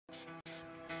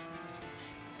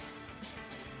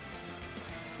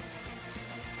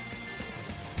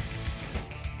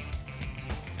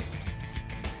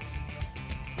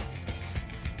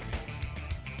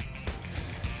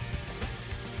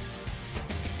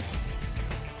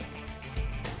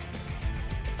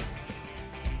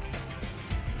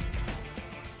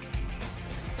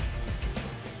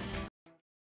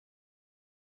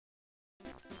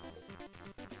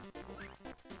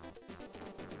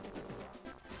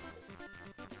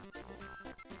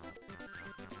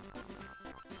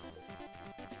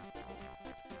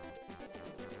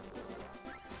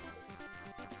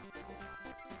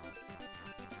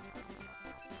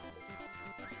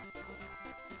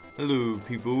Hello,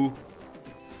 people.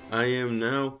 I am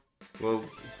now, well,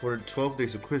 for 12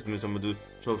 days of Christmas, I'm gonna do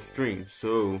 12 streams.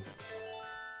 So,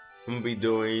 I'm gonna be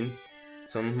doing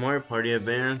some Mario Party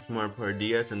Advance, Mario Party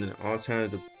DS, and then all kinds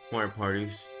of the Mario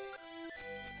Parties.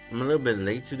 I'm a little bit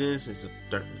late to this. It's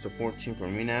the 14th for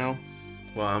me now.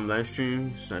 While I'm live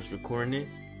streaming / recording it.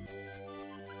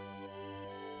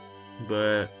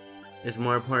 But it's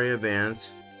Mario Party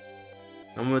Advance.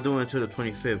 I'm gonna do it until the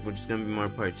 25th, which is gonna be Mario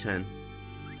Party 10.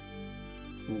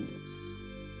 Ooh.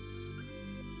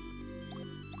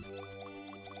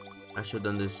 I should have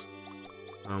done this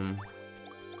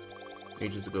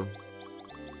ages ago,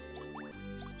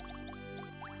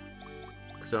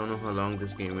 because I don't know how long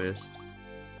this game is.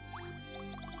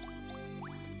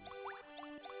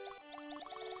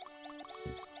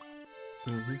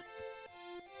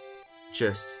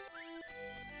 Chess.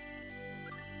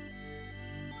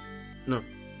 No.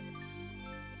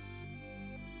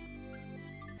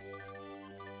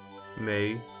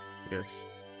 May. Yes.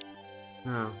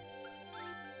 No.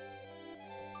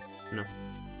 No.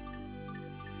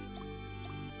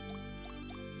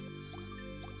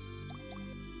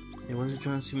 Hey, why is it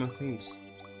trying to see my face?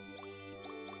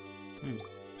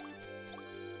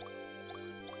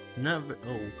 Not very.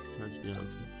 Oh, that's good.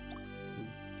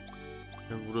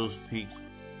 And those peaks.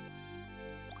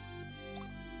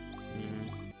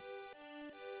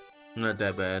 Not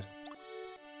that bad.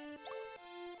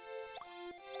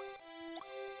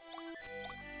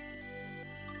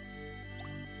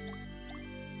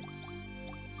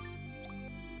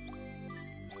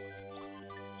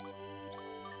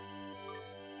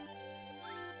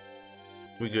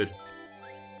 We good.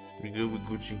 We good with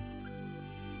Gucci.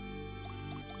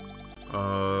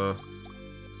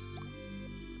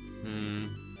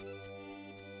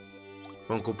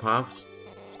 Funko Pops.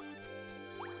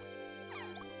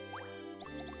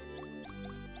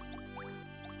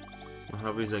 My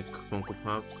hobbies like Funko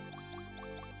Pops.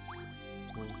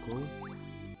 Funko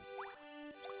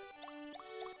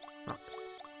Pop.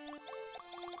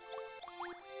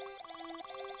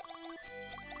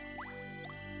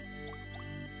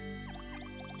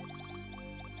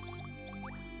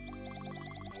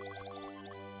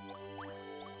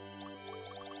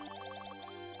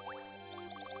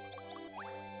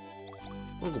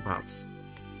 Funko Pops.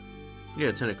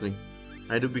 Yeah, technically,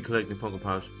 I do be collecting Funko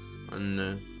Pops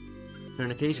on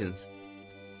certain occasions.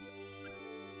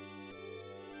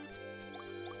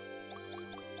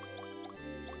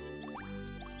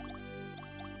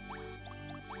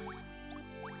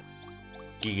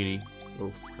 Giggity.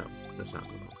 Oh, that's not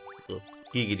wrong. Oh,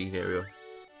 giggity, there we go.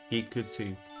 Geek cook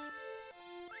too.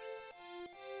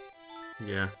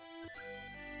 Yeah.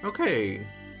 Okay.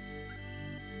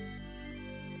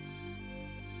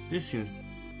 This seems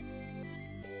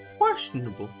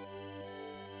questionable.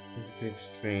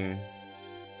 Extreme.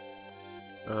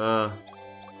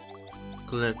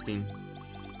 Collecting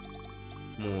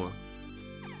more.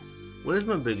 What is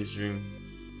my biggest dream?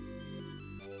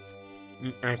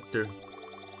 Actor.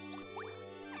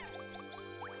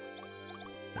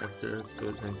 Actor, that's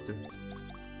good, actor.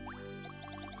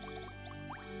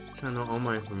 Trying to know all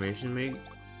my information, mate.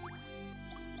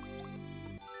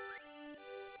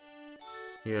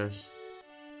 Yes.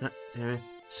 God damn it.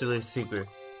 Silly secret.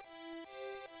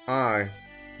 I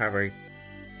have a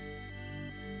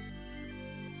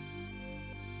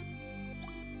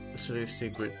silly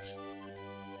secret.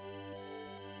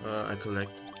 I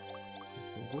collect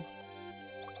Funkos.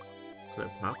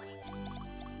 Collect pops.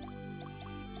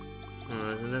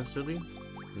 Isn't that silly?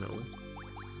 No.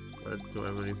 But do I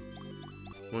really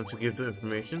want to give the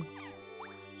information?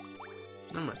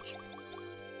 Not much.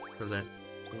 Collect.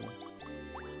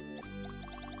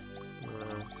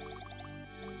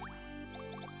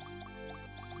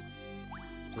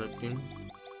 Collecting.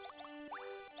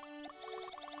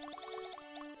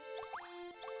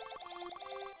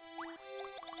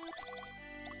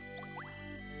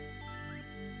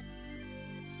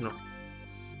 No.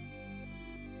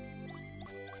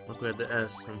 Okay, at the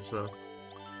S, I'm slow.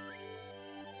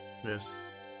 Yes.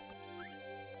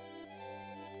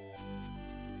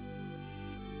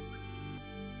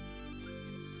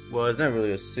 Well, it's not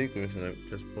really a secret, it's like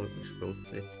just supposed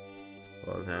to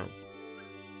fall down.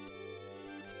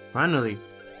 Finally!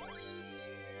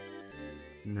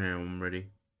 Now I'm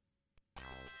ready.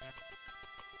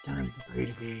 Time to play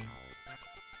the game.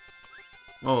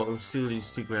 Oh, silly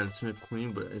secret at the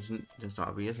Queen, but isn't just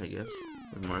obvious, I guess.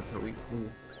 With Mario Kart Wii.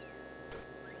 Ooh.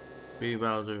 Baby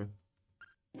Bowser.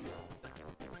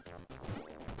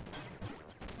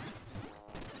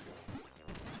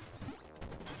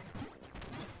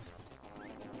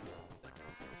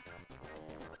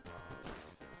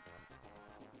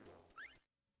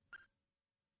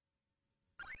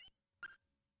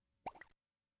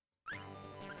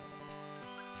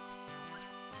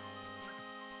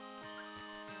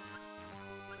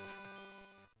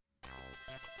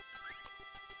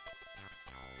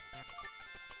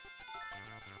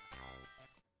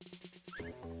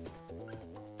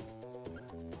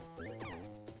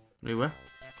 Wait, what?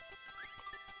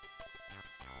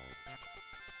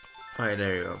 Alright,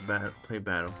 there you go. Play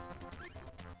battle.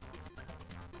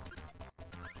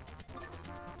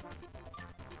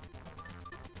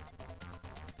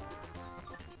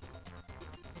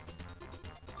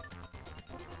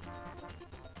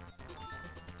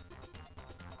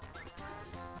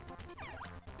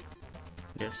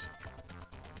 Yes.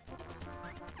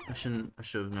 I should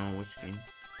have known which game.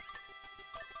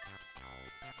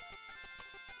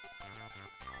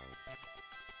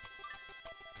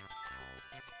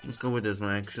 Let's go with this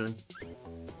one, actually.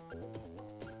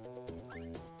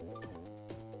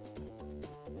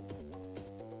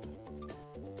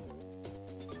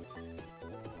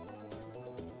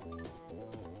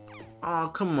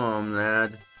 Oh, come on,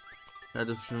 lad. That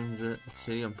assumes it.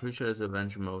 See, I'm pretty sure it's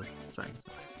adventure mode. Fine.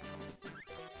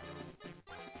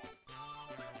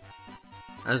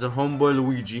 As a homeboy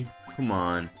Luigi. Come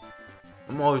on.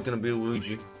 I'm always gonna be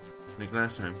Luigi. Like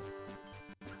last time.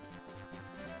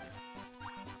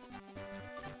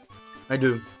 I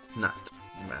do. Not.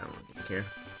 I don't really care.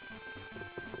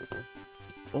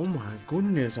 Oh my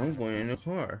goodness, I'm going in the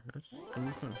car. That's gonna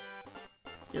be fun.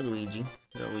 Yeah, Luigi.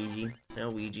 Yeah, Luigi. Yeah,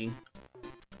 Luigi.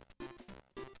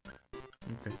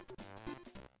 Okay.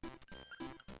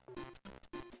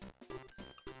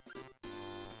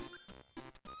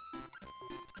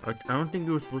 I don't think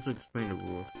you were supposed to explain the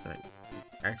rules.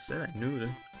 I said I knew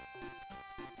them.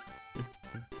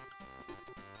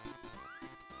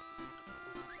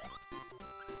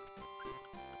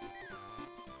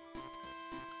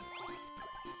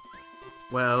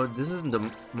 Well, this isn't the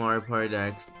Mario Party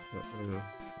that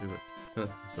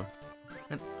so,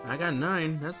 and I got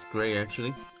 9. That's great,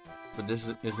 actually. But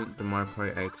this isn't the Mario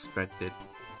Party I expected.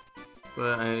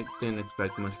 But I didn't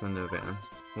expect much from the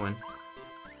advanced one.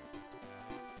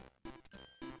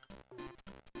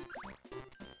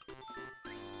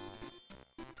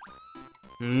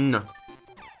 No.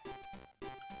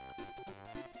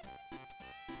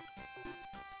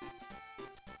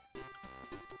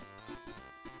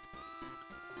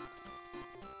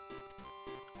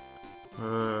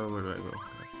 Where do I go?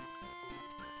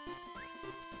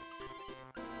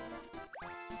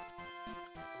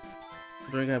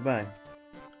 What do I gotta buy?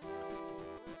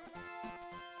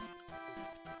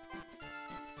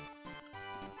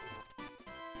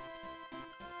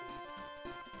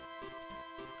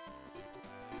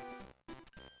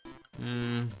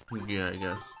 Yeah, I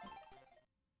guess.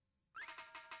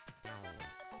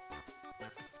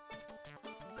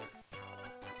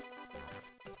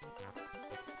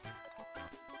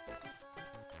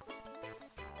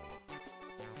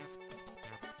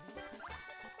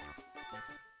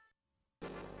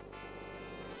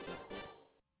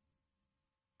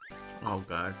 Oh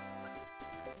god.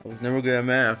 I was never good at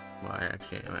math. Well, I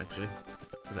actually am, actually.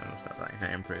 Because I must stop lying. I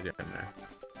am pretty good at math.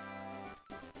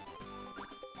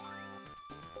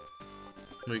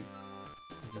 Wait.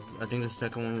 I think the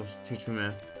second one was teach me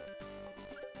math.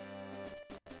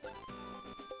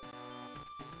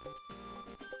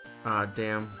 Ah,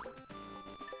 damn.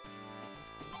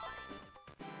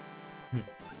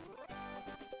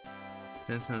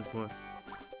 10 times what?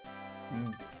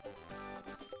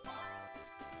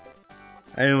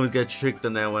 I almost got tricked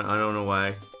on that one. I don't know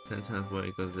why. 10 times what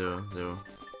equals 0, 0.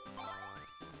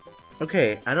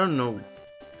 Okay, I don't know.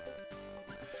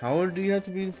 How old do you have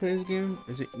to be to play this game?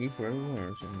 Is it E for everyone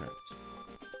or something else?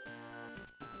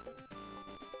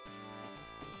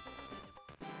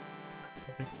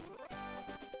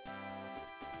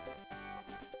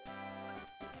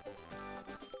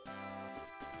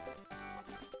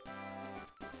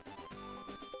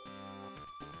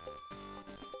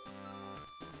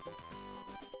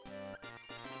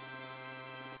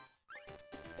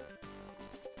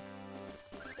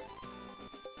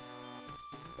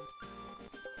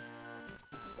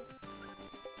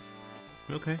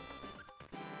 Okay.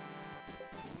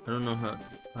 I don't know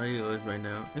how you is right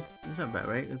now. It's not bad,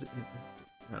 right?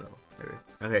 Hello.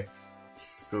 Okay.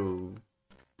 So.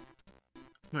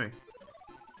 Alright.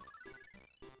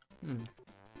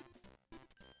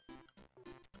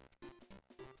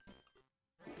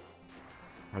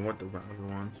 I want the other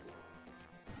ones.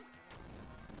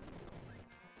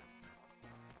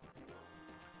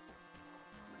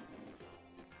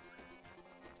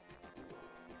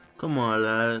 Come on,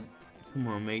 lad. Come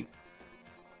on, mate.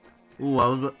 Ooh, I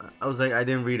was like, I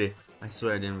didn't read it. I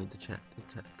swear I didn't read the text.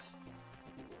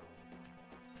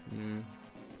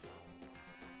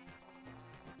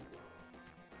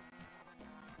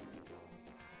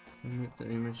 Make the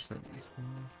image like this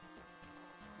one.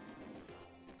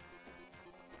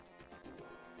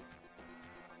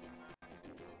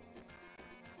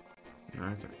 No,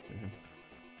 that's okay.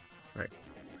 Right.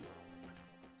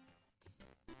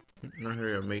 Not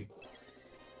hurry up, mate.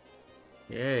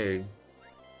 Yay.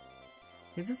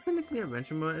 Is this technically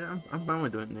adventure mode? I'm fine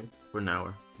with doing it for an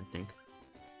hour, I think.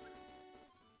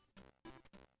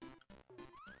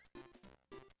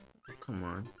 Oh, come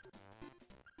on.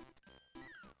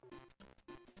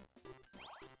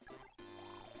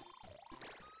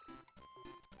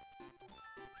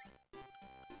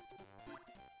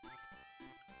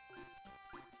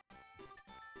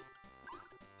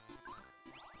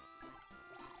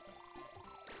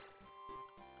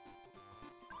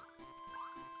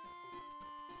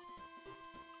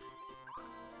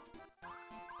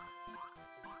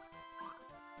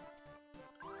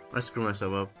 I screw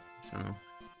myself up, so.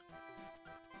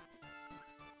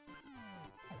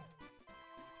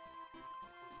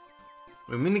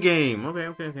 Wait, minigame!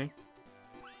 Okay.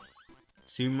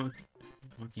 See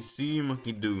monkey see,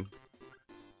 monkey do.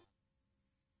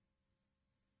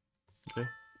 Okay.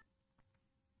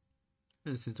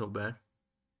 This isn't so bad.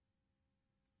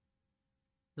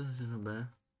 This isn't so bad.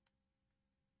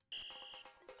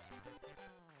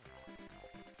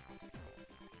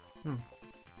 Hmm.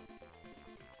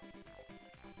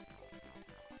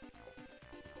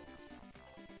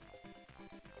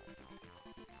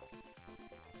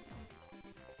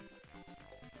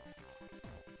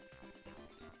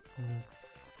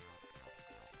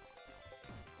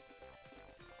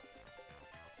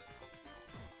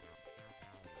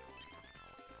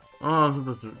 Oh, I'm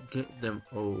supposed to get them.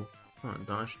 Oh, can't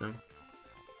dodge them.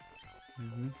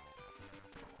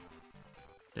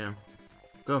 Damn.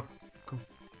 Go. Come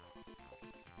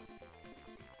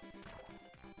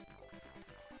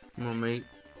on, mate.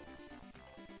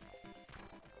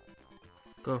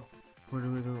 Go. Where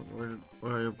do we go?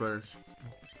 Where are your brothers?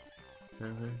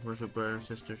 Okay, where's your brothers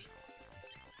and sisters?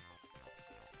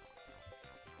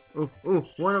 Oh,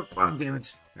 what up? Oh, damn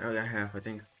it. I got half, I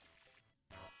think.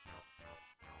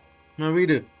 No,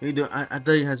 redo. I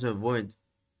thought you had to avoid.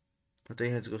 I thought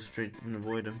you had to go straight and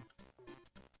avoid them.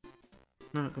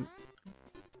 No, come.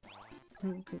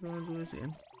 Come on, do this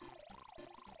again.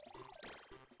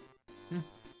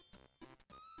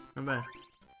 Not bad.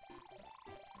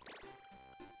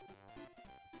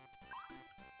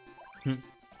 Okay.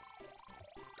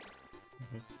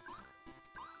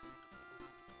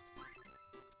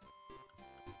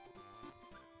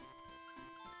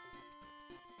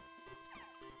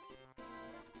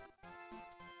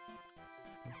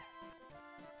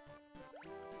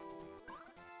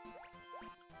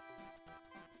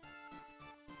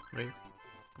 Wait.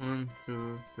 1,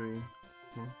 2, 3,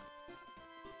 4.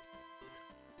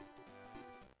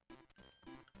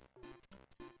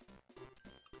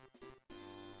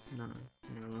 No.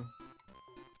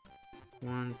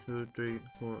 1, 2, 3,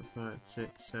 4, 5,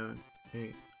 6, 7,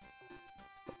 8.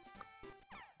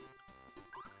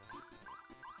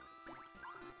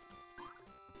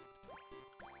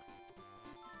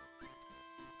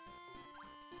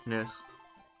 Yes.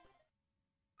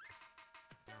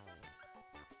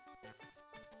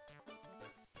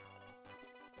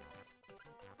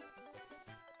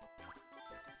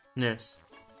 Yes.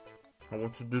 I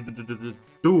want to do the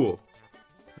duel.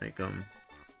 Like,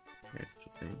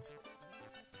 actual thing.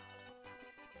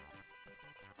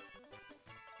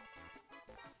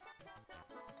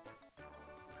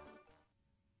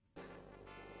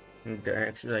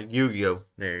 Actually, like Yu-Gi-Oh!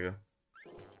 There you go.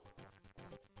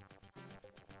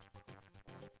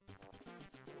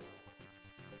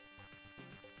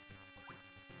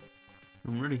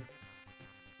 I'm ready.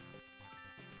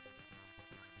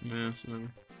 Yes,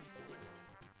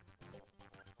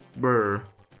 Brr.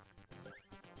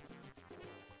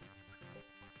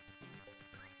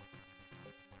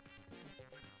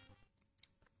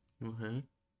 Okay.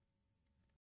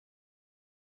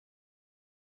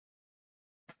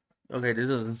 Okay, this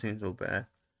doesn't seem so bad.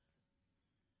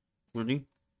 Ready?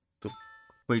 Go.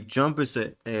 Wait, jump is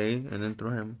at A, and then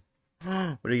throw him.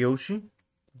 With a Yoshi?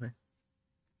 Okay.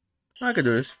 I can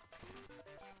do this.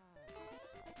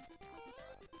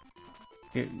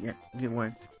 Get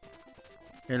one.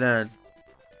 Hey, lad.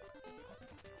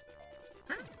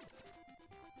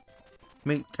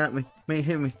 Mate, got me. Mate,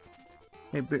 hit me.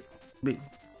 Hey, bit.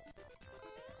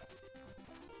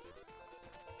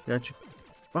 Got you.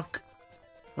 Fuck.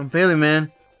 I'm failing,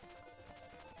 man.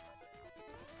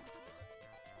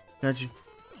 Got you.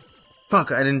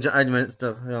 Fuck, I didn't. I messed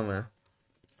up. Oh, man.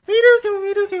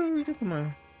 Redo. Come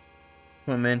on.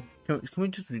 Come on, man. Can we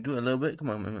just redo it a little bit? Come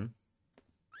on, man.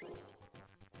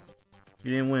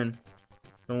 You didn't win.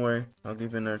 Don't worry. I'll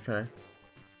give it another try.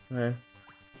 Okay.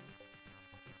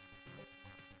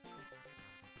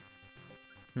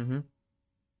 I'm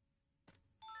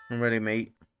ready,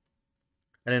 mate.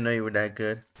 didn't know you were that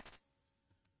good. I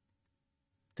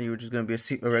think you were just gonna be a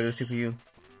regular CPU.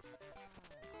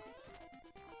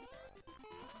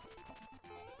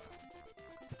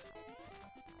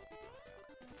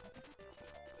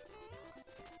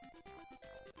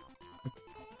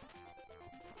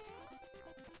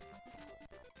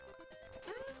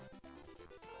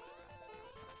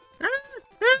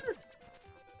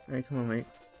 Hey, come on, mate.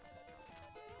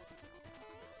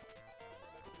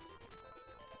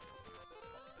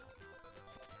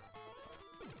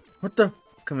 What the?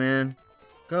 Come on.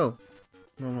 Go.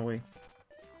 I'm on my way.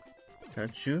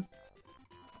 Got you.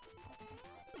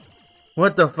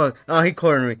 What the fuck? Oh, he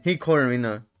cornered me. He cornered me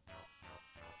now.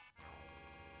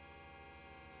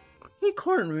 He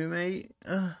cornered me, mate.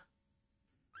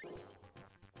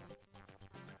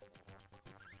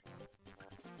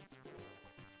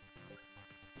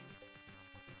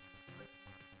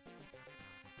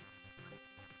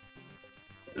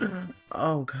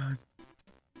 Oh, God.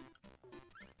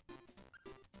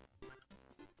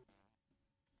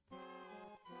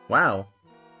 Wow.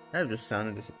 That just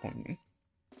sounded disappointing.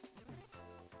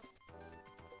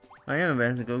 I am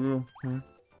advancing. Go. Huh?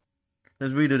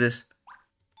 Let's redo this.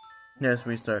 Yes,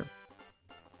 restart.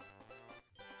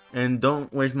 And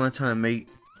don't waste my time, mate.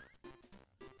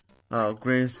 Oh,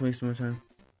 Grace, wasting my time.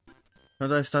 How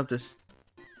do I stop this?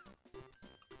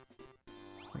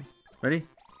 Ready?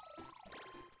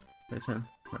 Wait, time.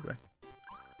 Bye.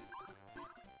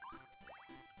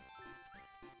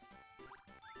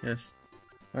 Yes.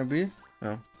 RB?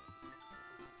 No.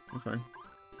 I'm fine.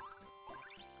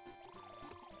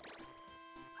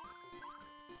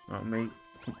 Oh, mate.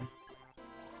 Come on.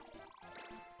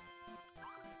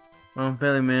 Oh,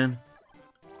 Belly Man.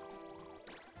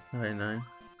 Alright, 9.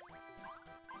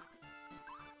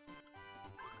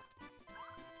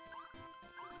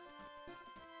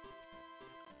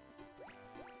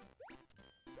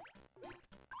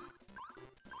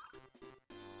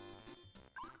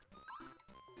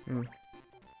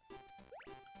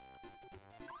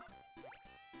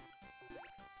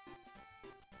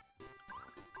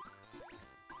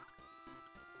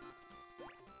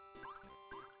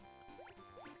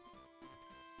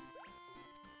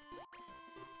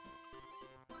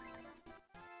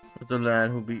 With the lad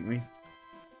who beat me.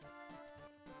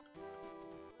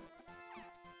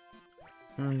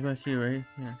 Oh, he's back here, right?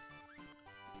 Yeah.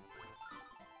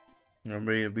 I'm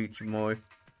ready to beat you, boy.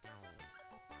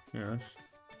 Yes.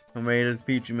 I'm ready to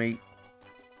beat you, mate.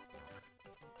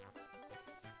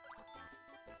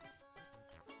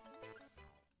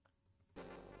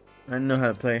 I know how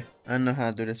to play. I know how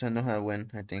to do this. I know how to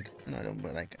win, I think. No, I don't,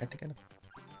 but like, I think I know.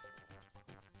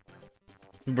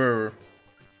 Brr.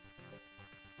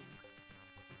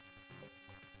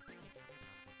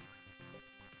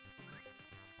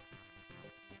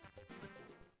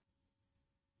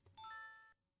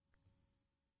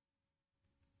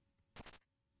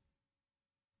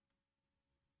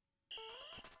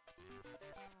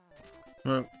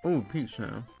 Oh, Peach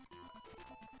now.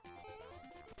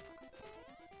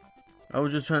 I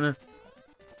was just trying to.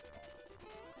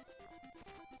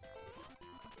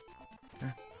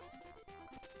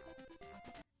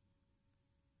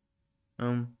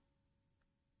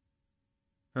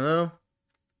 Hello?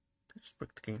 I just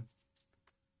broke the game.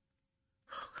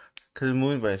 Cause it's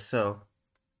moving by itself.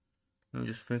 Let me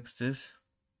just fix this.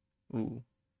 Ooh.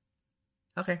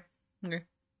 Okay.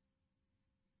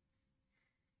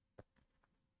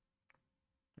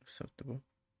 Acceptable.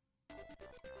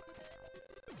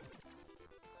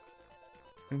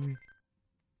 Maybe.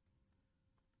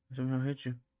 Somehow hit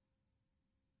you.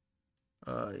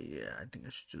 Yeah, I think I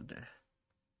should do that.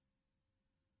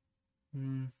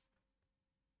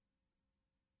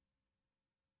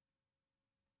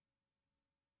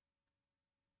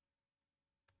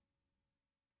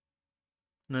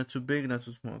 Not too big, not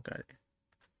too small. Got it.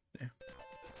 There.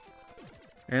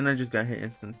 And I just got hit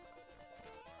instant.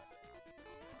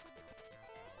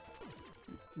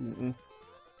 Ooh.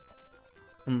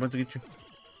 I'm about to get you.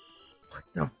 What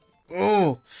the?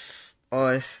 Oh! Oh,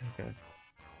 okay.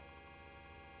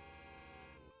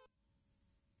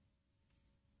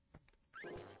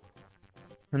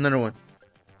 Another one.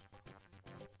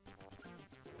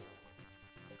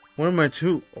 One of my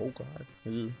two. Oh, God.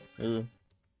 Ew.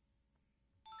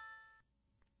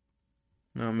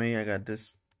 No, me, I got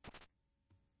this.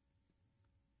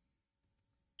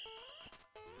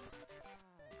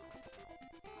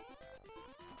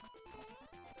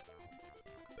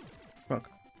 Fuck.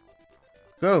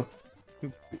 Go!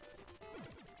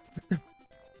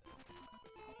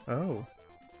 Oh.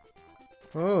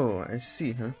 Oh, I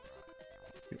see, huh?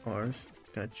 The R's.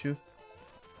 Got you.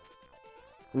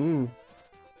 Ooh.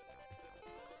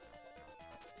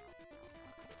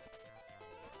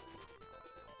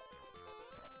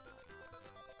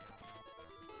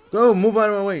 Go, move out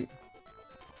of my way.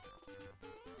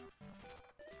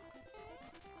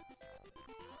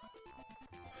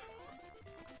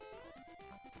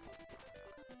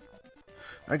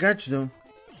 I got you though.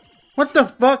 What the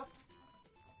fuck?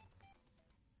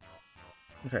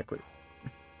 Okay, quit.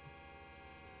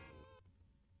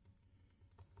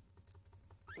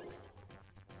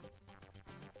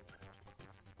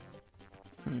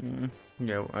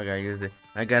 Yeah, I gotta use it.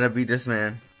 I gotta beat this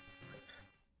man.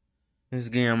 This is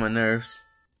getting on my nerves.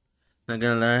 Not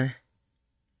gonna lie.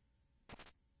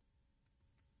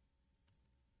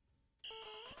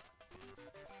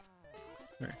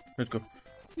 Alright, let's go.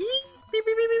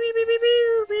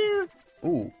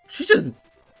 Ooh, she can't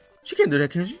do that,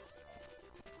 can she?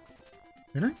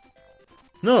 Can I?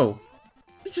 No,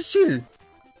 she just cheated.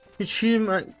 You cheated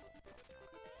my.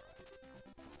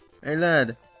 Hey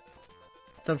lad,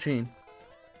 stop cheating.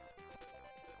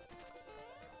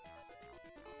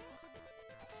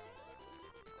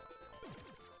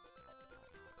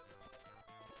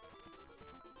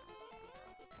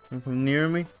 You from near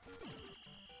me?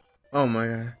 Oh my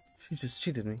god, she just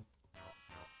cheated me.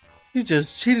 She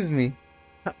just cheated me.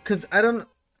 Cause I don't.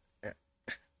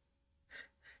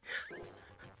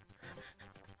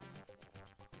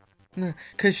 Nah,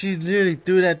 cause she literally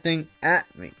threw that thing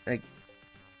at me. Like,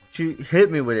 she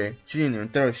hit me with it. She didn't even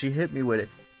throw it. She hit me with it,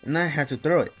 and I had to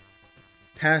throw it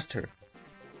past her.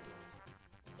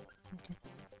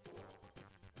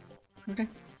 Okay.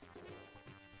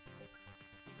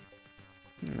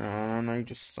 No, you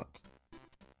just suck.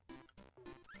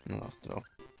 I lost it all.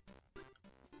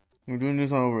 We're doing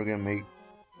this all over again, mate.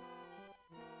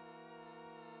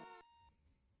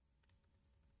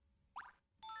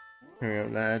 Hurry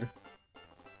up, lad.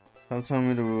 Don't tell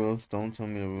me the rules. Don't tell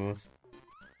me the rules.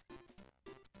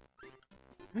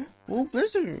 Oh,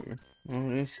 Blizzard! Oh,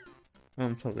 this.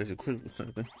 I'm talking about Christmas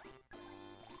something.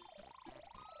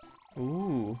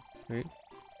 Ooh, wait.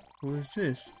 Who is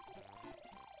this?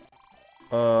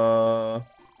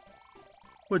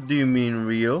 What do you mean,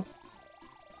 Rio?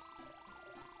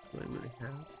 Do I really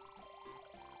have?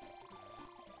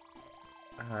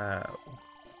 Ow.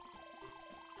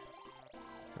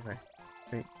 Okay,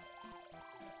 wait.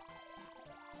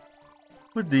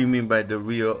 What do you mean by the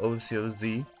Rio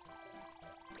OCOZ?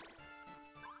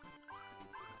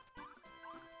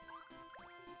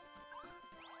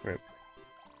 Right.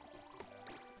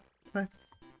 Right.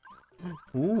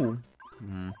 Ooh.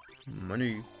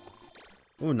 Money.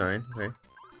 Ooh, 9. Okay.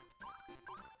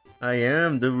 I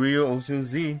am the Rio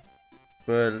OCOZ,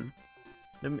 but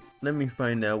let me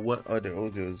find out what other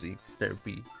OCOZ there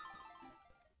be.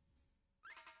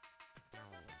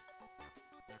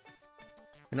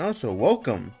 And also,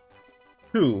 welcome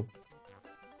to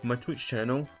my Twitch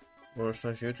channel or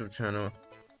slash YouTube channel.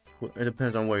 It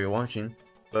depends on where you're watching,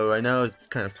 but right now it's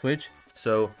kind of Twitch.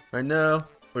 So right now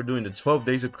we're doing the 12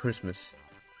 days of Christmas.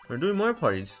 We're doing more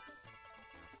parties.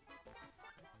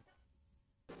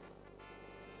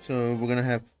 So we're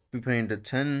gonna be playing the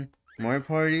 10 Mario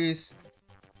parties,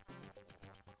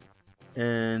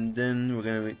 and then we're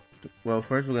gonna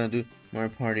first we're gonna do Mario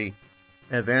Party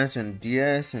Advance and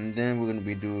DS, and then we're gonna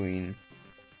be doing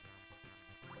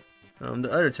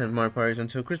the other 10 Mario parties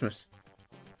until Christmas,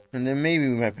 and then maybe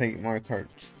we might play Mario Kart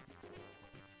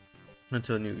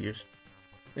until New Year's.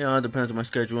 Yeah, it depends on my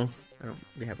schedule. I don't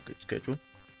really have a good schedule.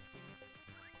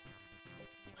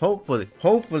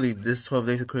 Hopefully this 12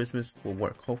 days of Christmas will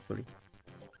work. Hopefully,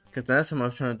 because last time I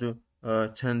was trying to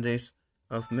do 10 days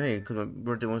of May, because my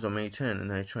birthday was on May 10,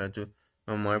 and I tried to do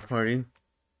a Mario Party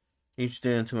each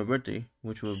day until my birthday,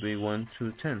 which will be 1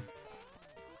 to 10.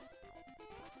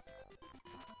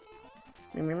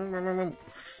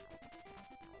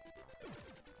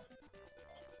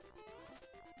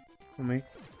 Oh, me.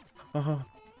 Oh,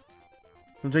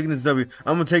 I'm taking this W.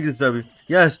 I'm gonna take this W.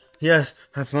 Yes,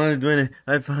 I finally doing it.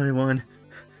 I finally won.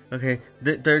 Okay,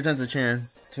 third time's a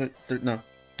chance.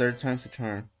 Third time's the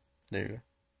charm. There you go.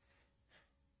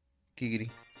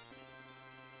 Giggity.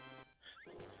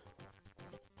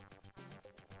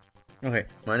 Okay,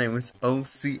 my name is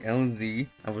OCLZ.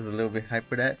 I was a little bit hyped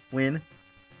for that win.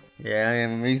 Yeah, I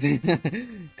am amazing.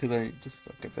 Cause I just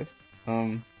suck at this.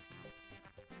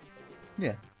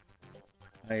 Yeah.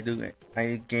 I do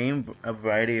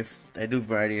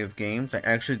variety of games. I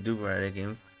actually do variety of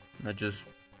games. Not just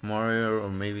Mario or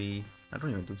maybe I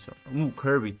don't even do so. Ooh,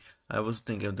 Kirby. I was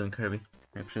thinking of doing Kirby,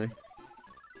 actually.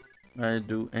 I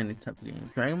do any type of game.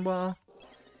 Dragon Ball.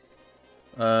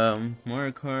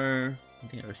 Mario Kart. I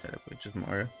think I already said it, but just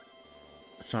Mario.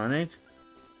 Sonic.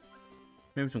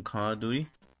 Maybe some Call of Duty.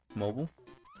 Mobile.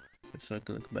 Just so it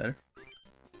could look better.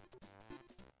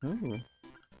 Ooh.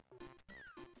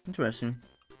 Interesting.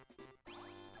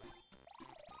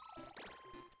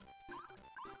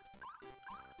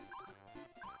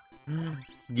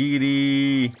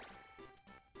 Giggity.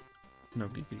 No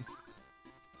giggity.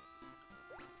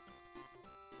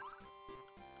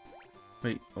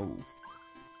 Wait, oh.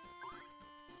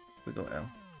 We go L.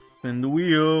 Spin the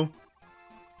wheel.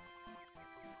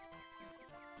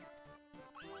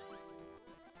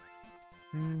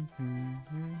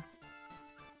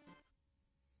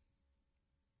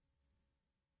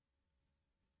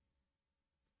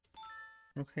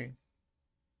 Okay.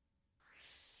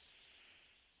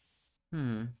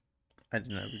 I did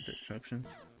not read the instructions.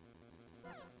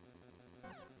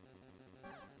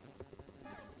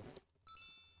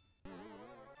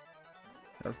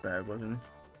 That was bad, wasn't it?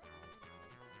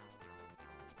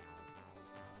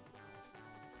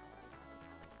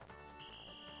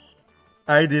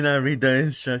 I did not read the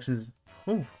instructions.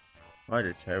 Oh, that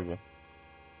is terrible.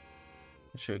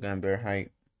 I should have gotten better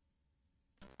height.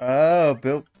 Oh,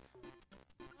 Bill.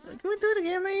 Can we do it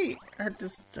again, mate? I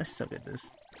suck at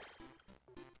this.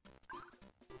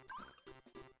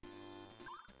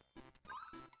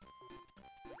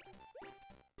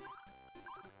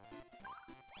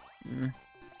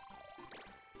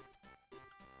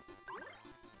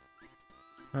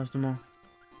 How's the more?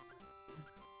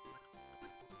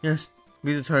 Yes,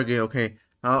 be the target. Okay,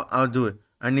 I'll do it.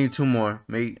 I need 2 more,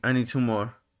 mate. I need 2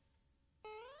 more.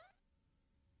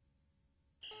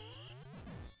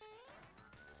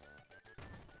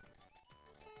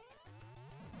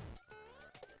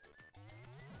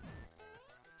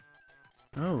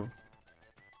 Oh.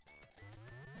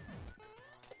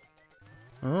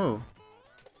 Oh.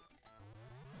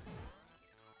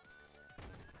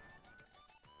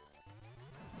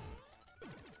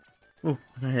 Oh,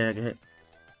 I got hit. I got hit.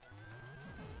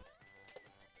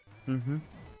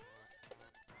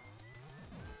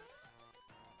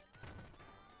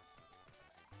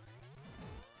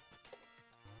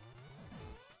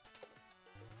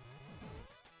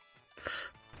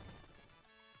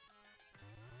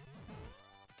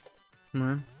 Come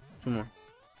on, 2 more.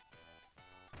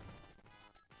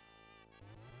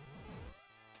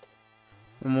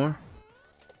 One more.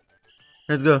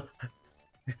 Let's go.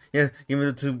 Yeah, give me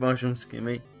the 2 mushrooms. Come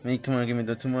on, give me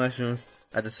the 2 mushrooms.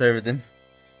 I deserve it then.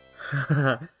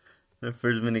 My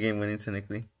first minigame winning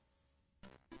technically.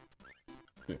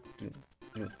 Yeah,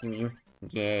 give me.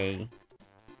 Yay.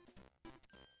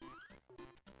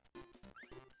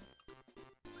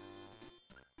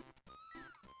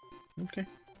 Okay.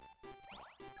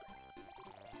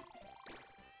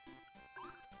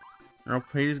 I'll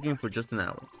play this game for just an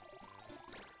hour.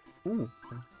 Ooh.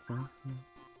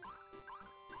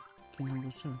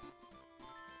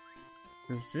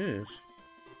 What's this?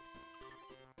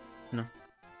 No.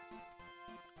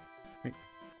 Wait.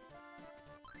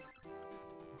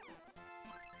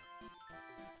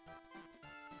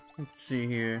 Let's see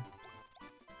here.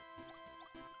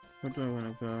 Where do I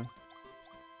want to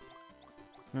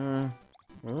go?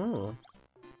 Oh.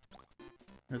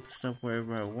 I can stop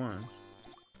wherever I want.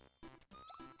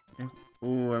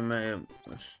 Oh, I made a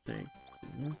mistake.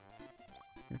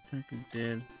 I think I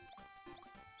did.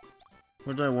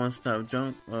 What do I want? Stop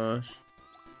junk?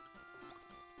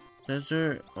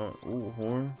 Desert? Oh,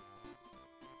 horror.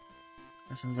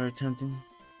 That sounds very tempting.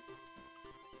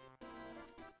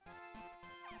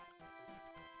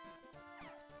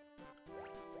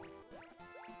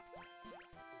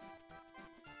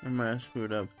 I might have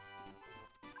screwed up.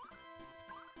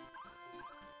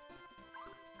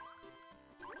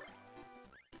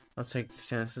 I'll take the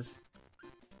chances.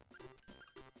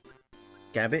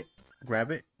 Grab it, grab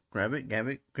it, grab it, grab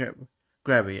it,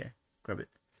 grab it, yeah, grab it.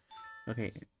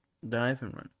 Okay, dive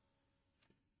and run.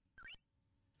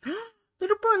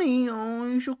 Little bunny, oh,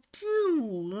 you're so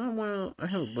cute. I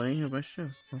have a bunny here by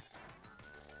myself.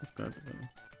 Let's grab the bunny.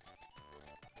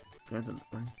 Grab the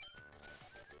bunny.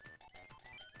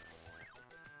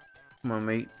 Come on,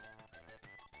 mate.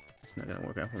 It's not gonna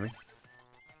work out for me.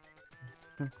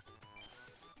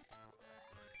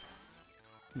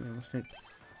 Mistake.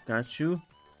 Got you.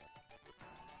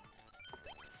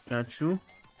 Got you.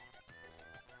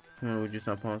 Come on, would you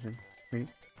stop pausing? Wait.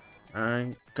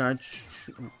 I got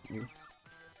you.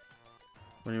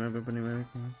 Bunny rabbit,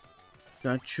 come on.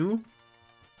 Got you.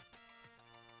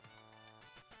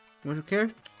 Want your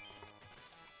carrot?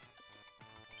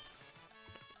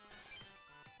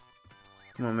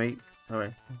 Come on, mate.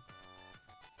 Alright.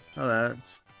 Oh,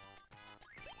 that's.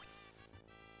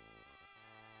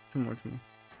 2 more.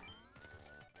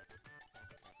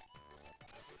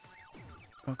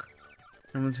 Fuck.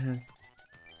 Someone's head.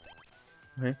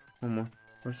 Okay, 1 more.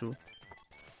 Where's the...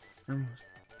 Almost.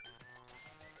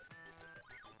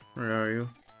 Where are you?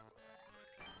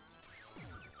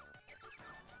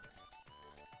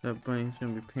 That bunny's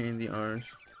gonna be paying the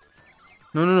arse.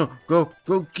 No, no, no.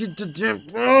 Go get the damn.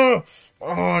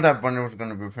 Oh, that bunny was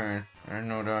gonna be paying. I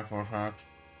know that for a fact.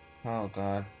 Oh,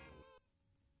 God.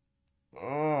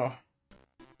 Oh.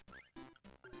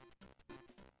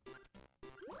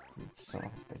 You son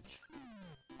of a bitch.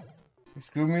 You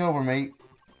screwed me over, mate.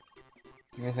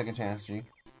 Give me a second chance, G.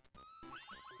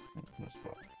 Let's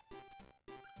go.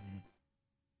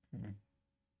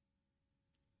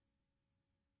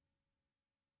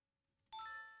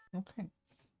 Okay.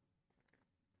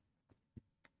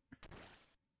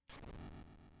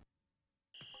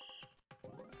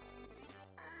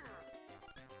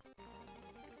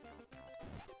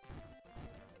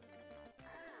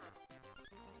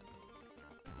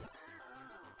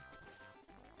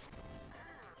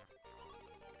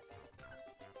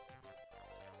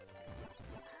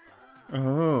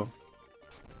 Oh,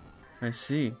 I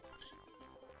see.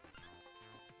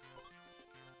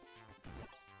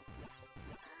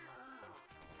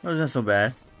 Oh, that's not so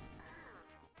bad.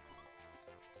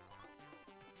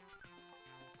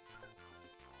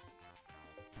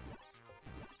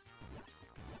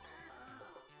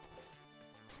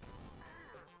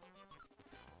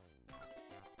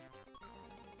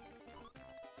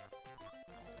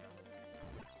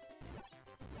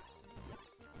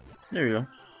 There you go.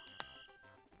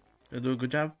 They do a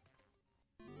good job.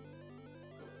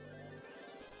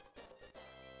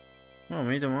 Oh,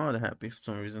 made them all happy for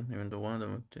some reason, even though one of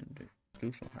them didn't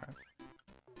do so hard.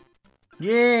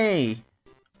 Yay!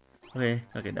 Okay,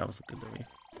 that was a good movie.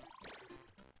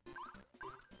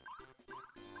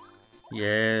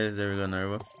 Yes, there we go,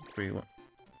 Nerva. 3-1.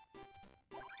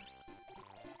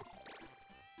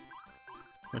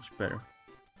 Much better.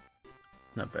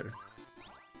 Not better.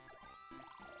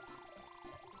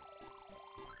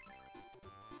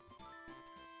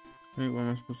 Wait, where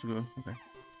am I supposed to go? Okay.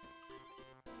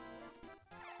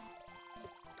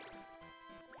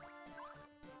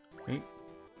 Wait.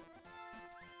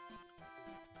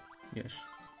 Yes.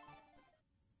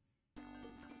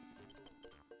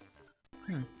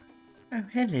 Oh,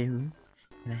 hello. Can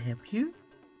I help you?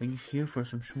 Are you here for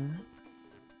some swimming?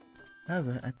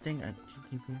 However, I think I can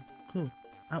give you a clue.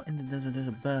 Out in the desert, there's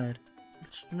a bird.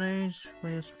 It's a strange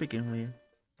way of speaking with you.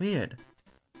 Weird.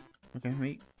 Okay,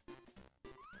 wait.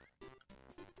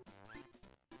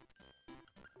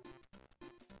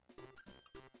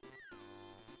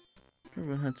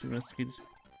 Everyone had to investigate this.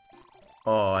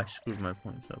 Oh, I screwed my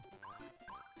points up.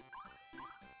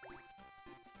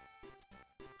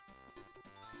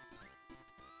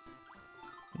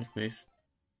 Yes, please.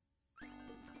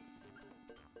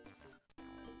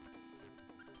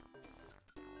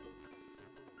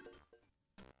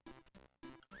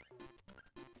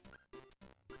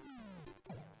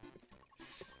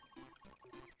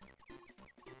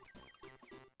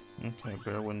 Okay,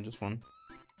 better win this one.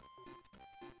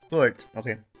 Lord,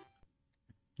 okay.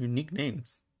 Unique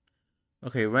names.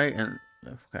 Okay, right and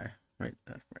left. Okay, right,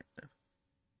 left, right, left.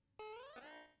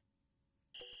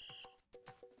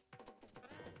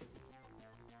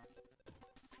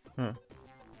 Huh.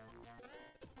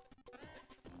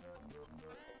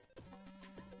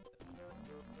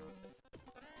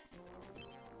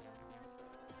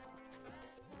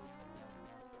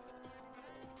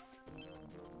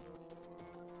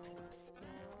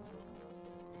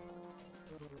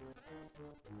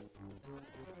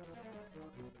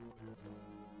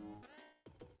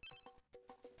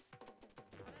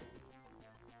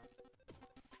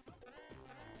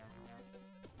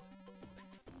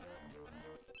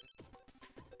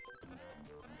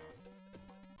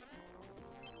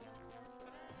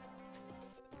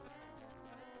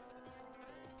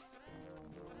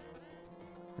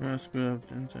 I screwed up,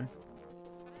 didn't I?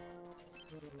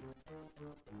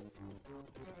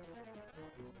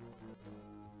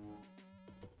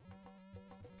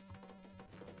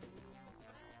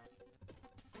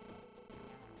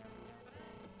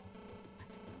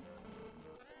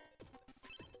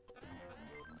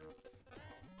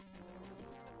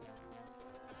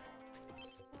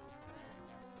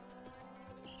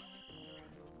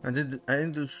 I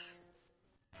didn't do.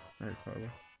 Sorry, probably.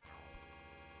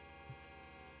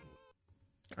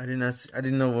 I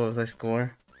didn't know what was I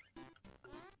score.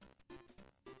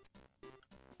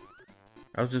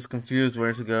 I was just confused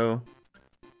where to go.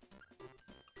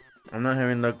 I'm not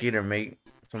having luck either, mate.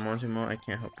 So Monty-Mo, I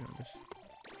can't help you on this.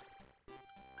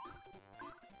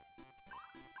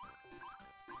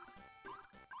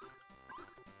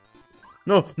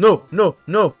 No, no, no,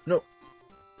 no, no.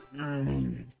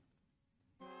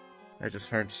 That just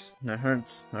hurts. That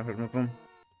hurts. That hurts my bum.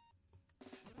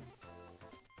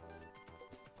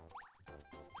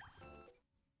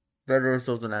 Better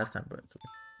result than last time, but it's okay.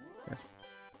 Yes.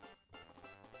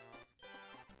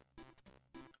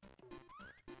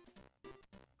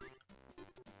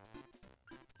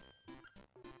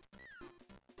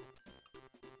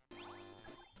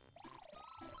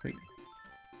 Wait.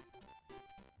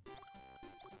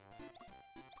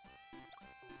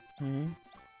 Hmm.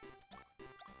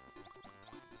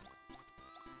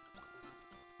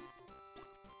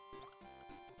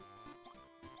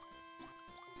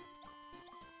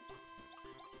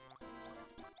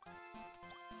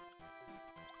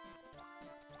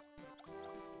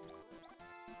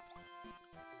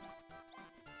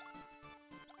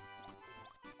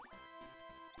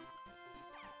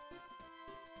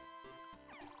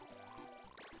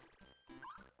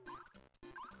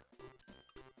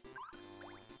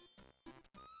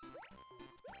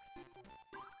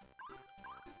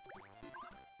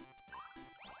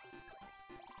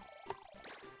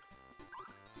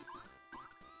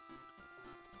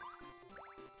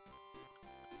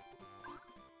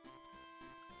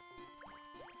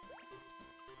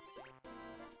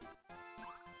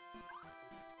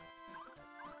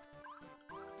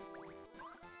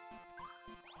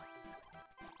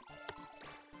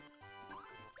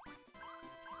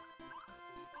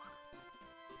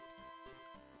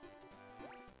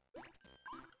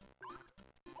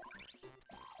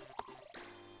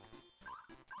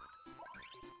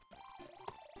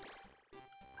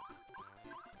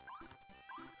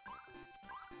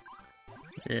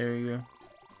 There you go.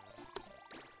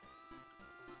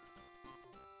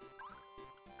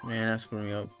 Man, that's screwing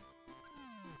me up.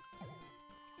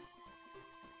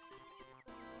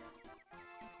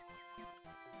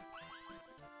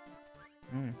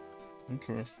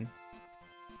 Interesting.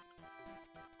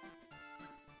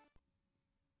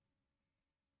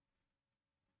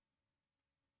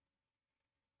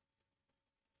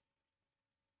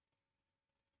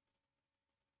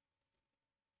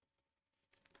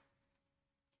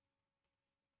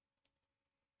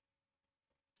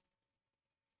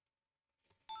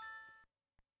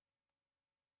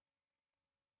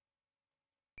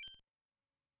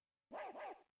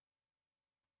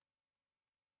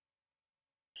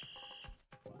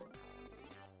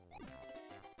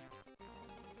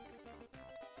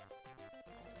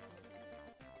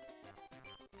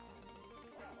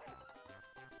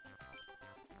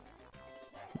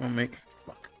 I'll make.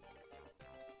 Fuck.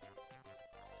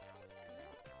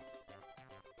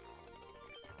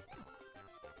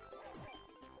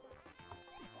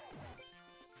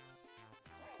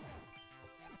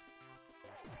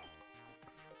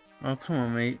 Oh, come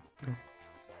on, mate.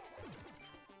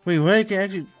 Wait, what? I can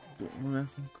actually.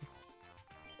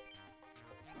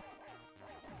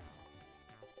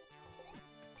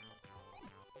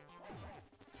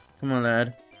 Come on,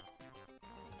 lad.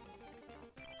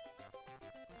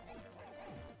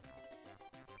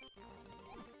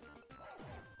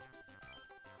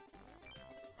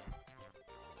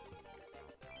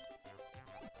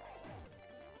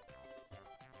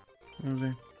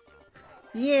 Okay.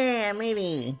 Yeah,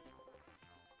 maybe.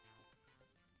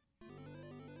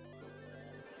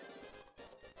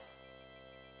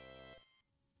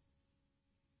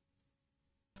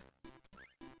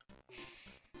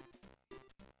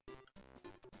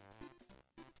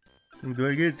 Do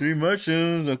I get 3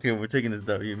 mushrooms? Okay, we're taking this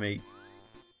W, mate.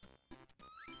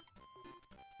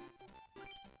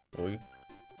 Boy.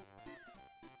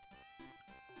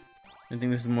 I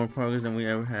think this is more progress than we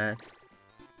ever had.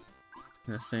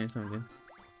 That's saying something.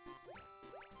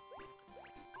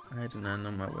 I do not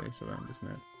know my ways around this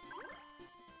map.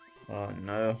 Oh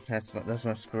no, that's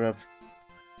my screw up.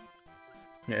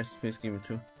 Yes, please give me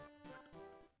 2.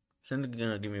 Send it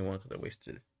gonna give me 1 because I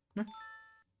wasted it. No.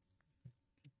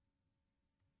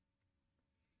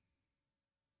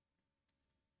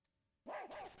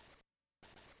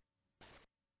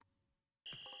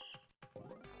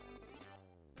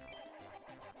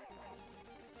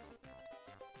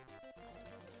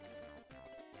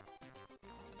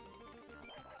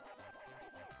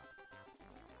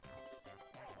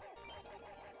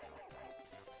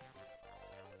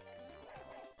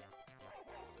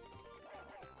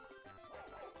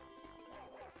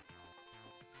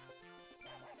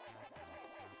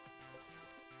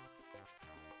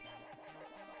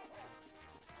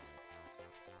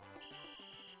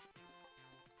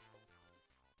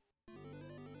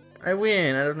 I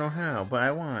win. I don't know how, but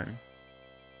I won.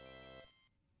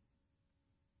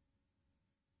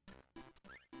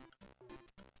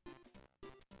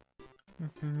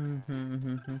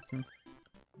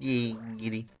 Yay,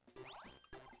 giddy.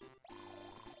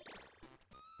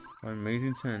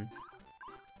 Amazing 10.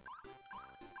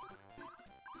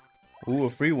 Ooh, a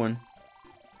free one.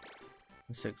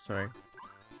 6, sorry.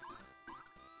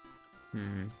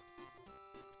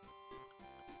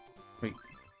 Wait.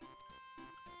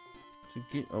 To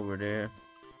get over there,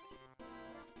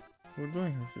 where do I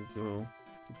have to go?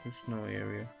 It's a snow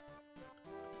area.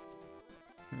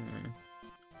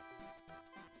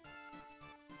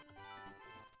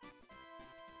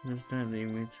 Does that lead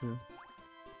me to?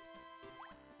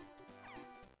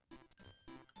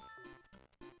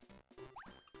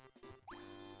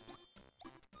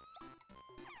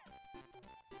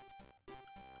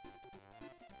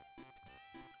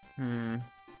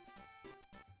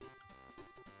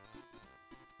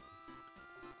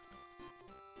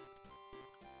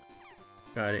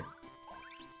 Got it.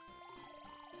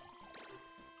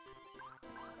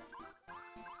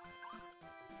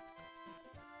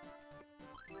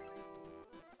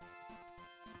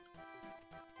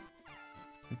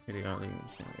 Okay, I'll leave it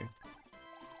the same way.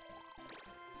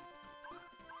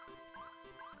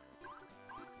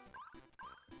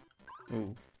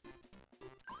 Ooh.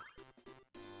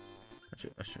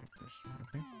 I should,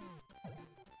 okay.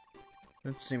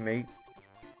 Let's see, mate.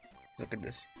 Look at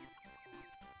this.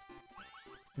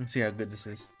 Let's see how good this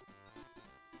is.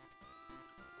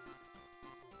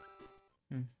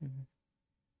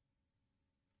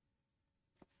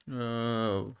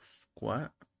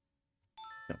 Squat.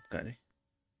 Yep, got it.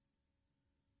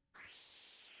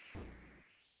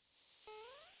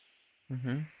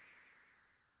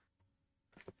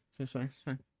 It's fine, it's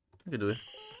fine. I could do it.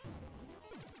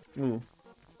 Ooh.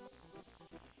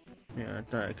 Yeah, I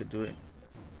thought I could do it.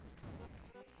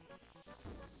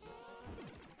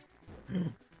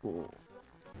 Cool.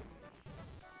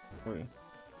 Wait.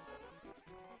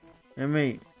 Hey,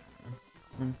 mate.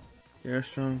 They're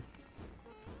strong.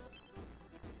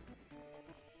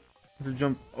 I have to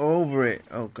jump over it.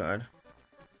 Oh, God.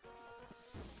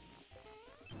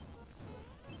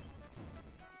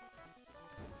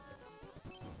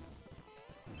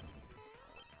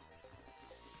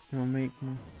 Come on, mate. Come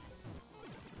on.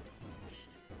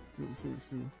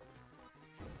 Shoot.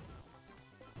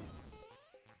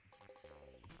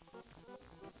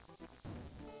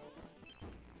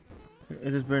 It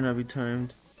just better not be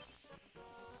timed.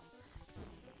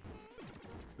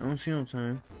 I don't see no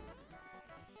time.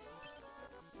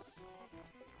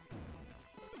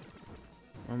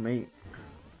 Oh, mate.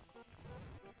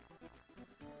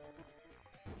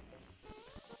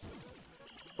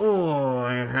 Oh,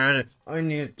 I had it. I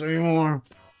need 3 more.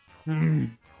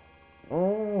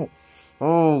 Oh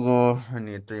God. I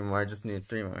need 3 more. I just need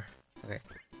 3 more. Okay.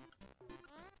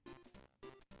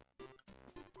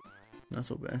 Not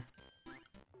so bad.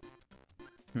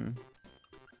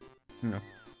 No.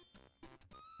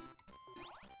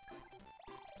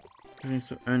 I need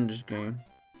to end this game.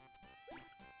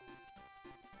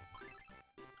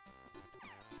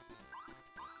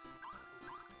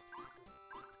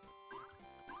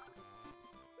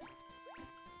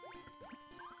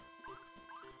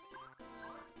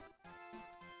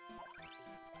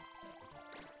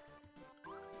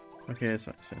 Okay, that's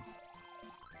fine. So,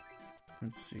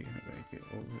 let's see how do I get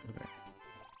over there.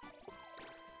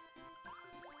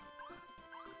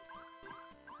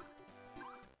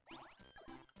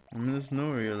 I'm in the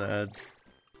snow area, lads.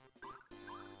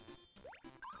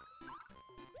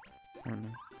 Oh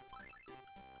no.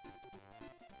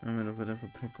 I'm in a bit of a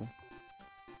pickle.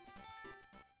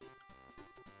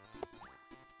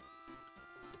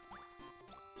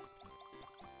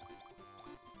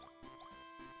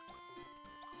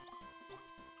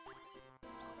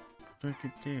 Look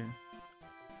at there.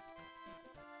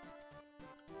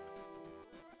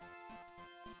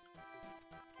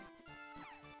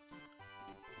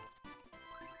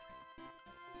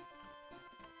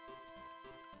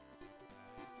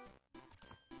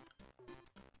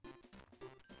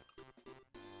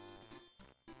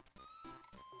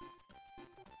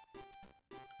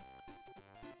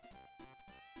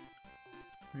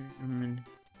 Wait a minute.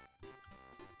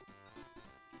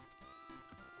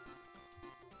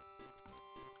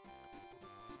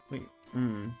 Wait,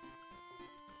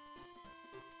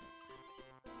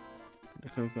 I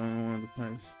could have gone on one of the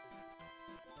pipes.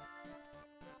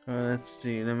 Let's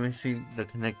see, let me see the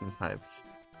connecting pipes.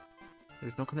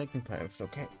 There's no connecting pipes,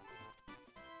 okay.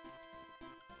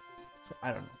 So,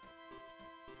 I don't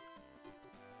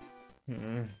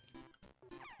know.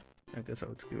 I guess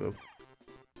I'll just give up.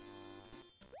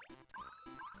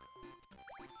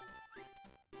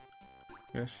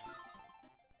 Yes.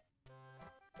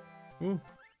 Ooh.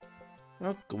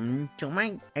 Welcome to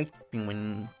my ice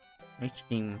penguin ice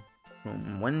cream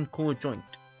from one cool joint.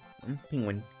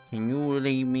 Penguin, can you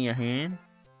lend me a hand?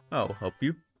 I'll help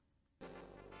you.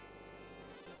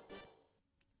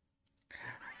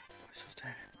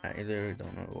 I literally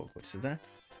don't know what voice is that.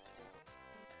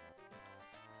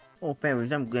 Oh,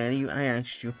 Paris, I'm glad I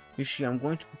asked you. You see, I'm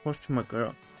going to propose to my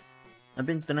girl. I've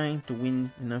been trying to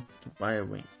win enough to buy a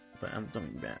ring, but I'm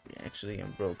doing badly. Actually, I'm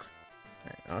broke.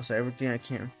 I'll say everything I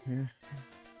can. Yeah.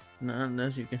 Not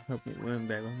unless you can help me win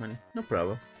back my money. No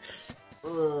problem.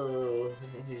 Oh,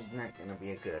 this is not gonna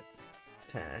be a good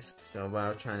task. So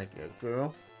while trying to get a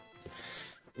girl.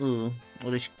 Ooh,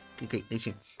 well, okay,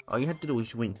 listen. All you have to do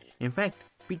is win. In fact,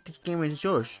 beat this game is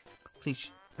yours.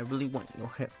 Please, I really want your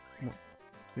help.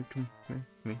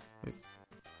 Wait.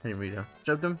 I didn't read it.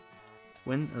 Shove them.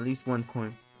 Win at least one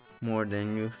coin more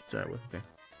than you start with. Okay.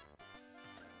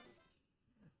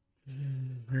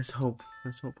 Let's hope.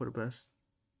 Let's hope for the best.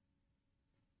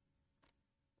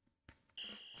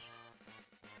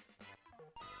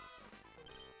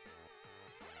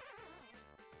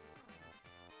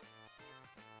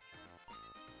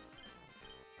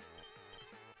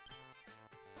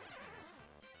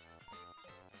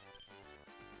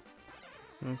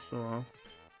 That's all.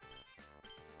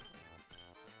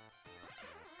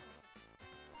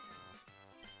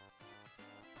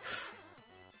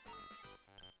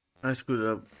 I screwed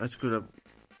up.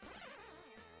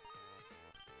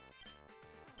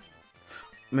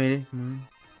 Made it.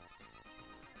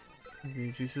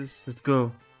 Okay, Jesus. Let's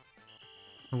go.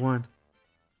 I won.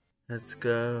 Let's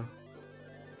go.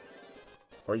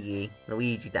 Oh yeah,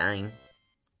 Luigi dying.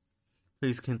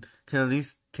 Please, can at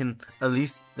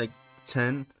least like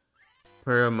 10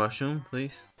 per mushroom,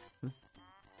 please.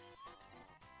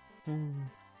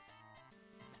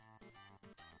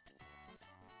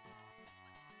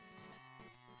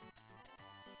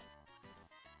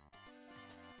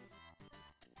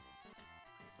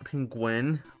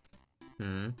 Penguin.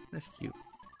 That's cute.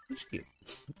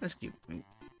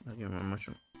 I'll give him a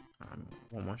mushroom.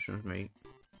 One mushrooms, mate.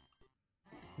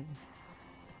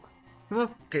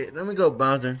 Okay, let me go,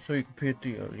 Bowser, so you can pay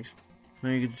 3 at least. Now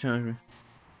you get to challenge me.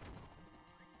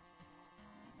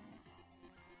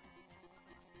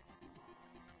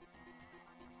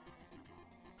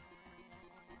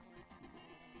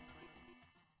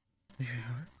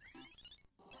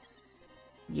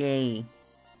 Yay.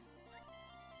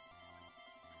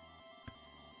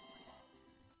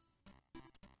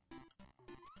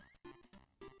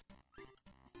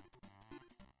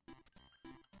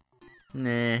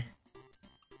 Nah.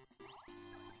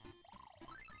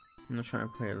 I'm not trying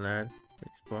to play a lad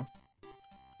baseball.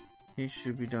 He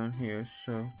should be down here,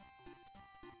 so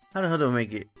how the hell do I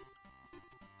make it?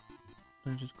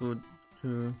 I just go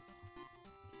to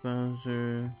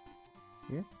Bowser.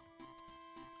 Yeah?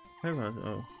 Hey Bowser,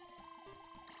 oh.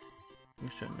 You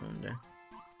should have known that.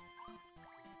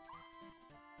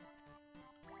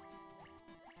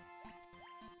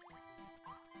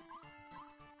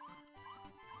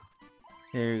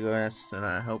 There you go, that's a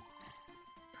lot of help.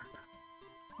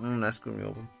 That's screwing me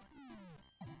over.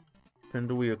 Turn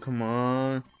the wheel, come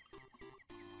on.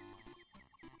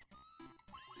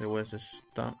 There was a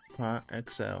Stop Pot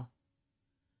XL.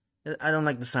 I don't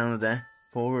like the sound of that.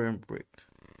 Forward and brick.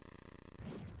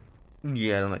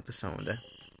 Yeah, I don't like the sound of that.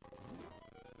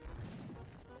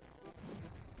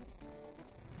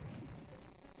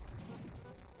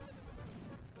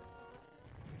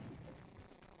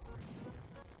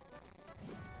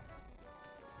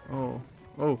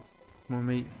 Oh, come on,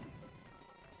 mate.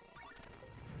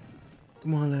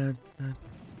 Come on, lad.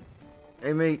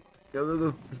 Hey, mate.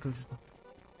 Go. Let's go.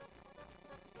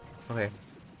 Okay.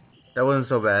 That wasn't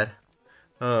so bad.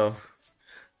 Oh.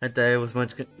 I thought it was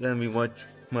gonna be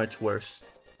much worse.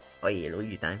 Oh yeah,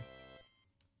 Luigi time.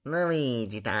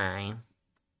 Luigi time.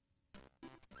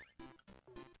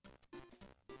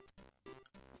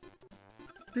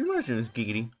 Pretty much in this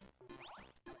giggity.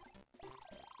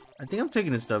 I think I'm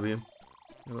taking this W.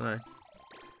 No lie.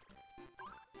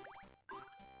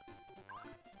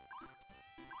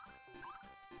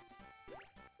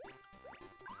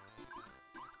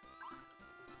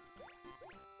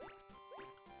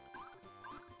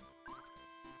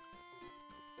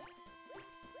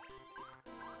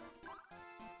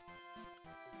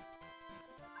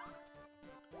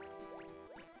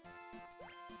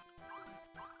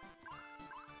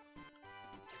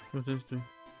 What's this do?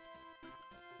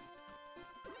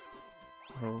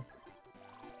 Oh.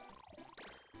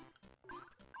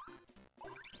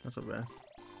 Not so bad.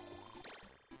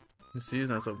 You see, it's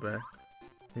not so bad.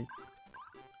 Hey.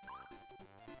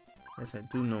 Yes, I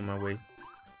do know my way.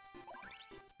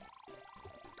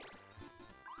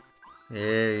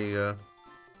 There you go.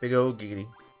 Big old giggity.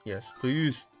 Yes,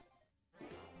 please.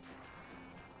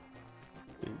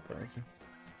 Big bouncing.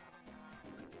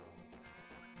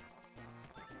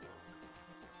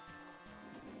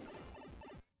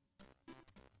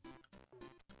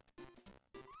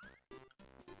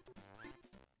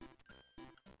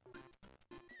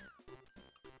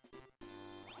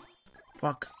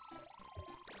 Fuck.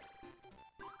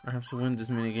 I have to win this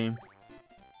minigame.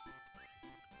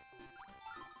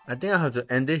 I think I have to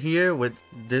end it here with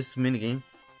this minigame.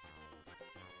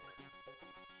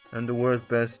 I'm the world's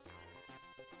best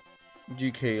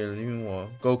GK living wall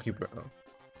goalkeeper. Oh.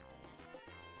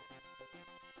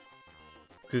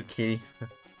 Good kitty.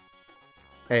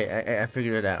 Hey, I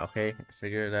figured it out. Okay, I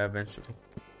figured it out eventually.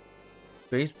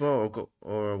 Baseball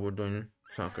or we're doing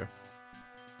soccer.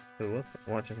 We were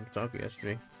watching some soccer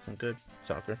yesterday. Some good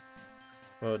soccer.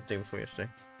 Well, the day before yesterday.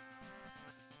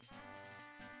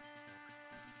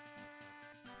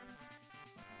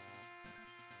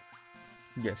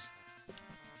 Yes.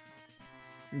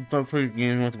 But please give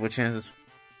me multiple chances.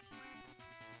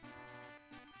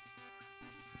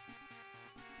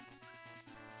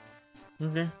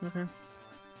 Okay. Okay.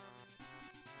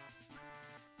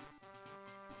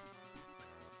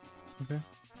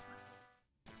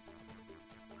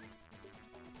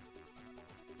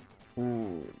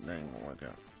 Ooh, that ain't gonna work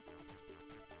out.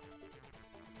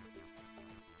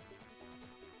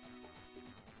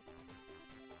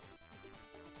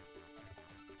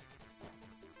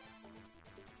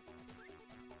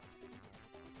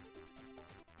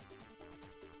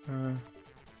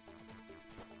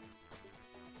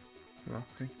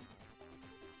 Okay.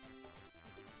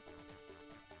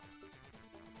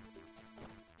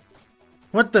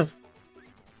 What the?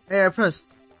 Hey, I pressed.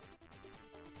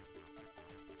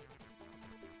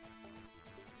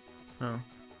 Oh.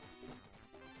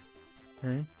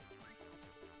 Okay.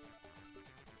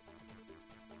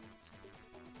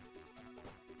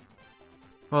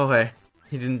 Okay.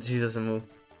 He doesn't move.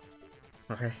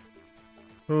 Okay.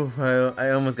 Oof,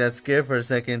 I almost got scared for a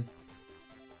second.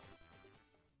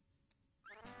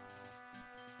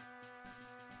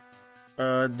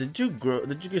 Did you grow?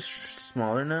 Did you get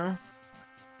smaller now?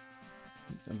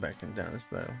 I'm backing down this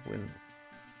battle. Win.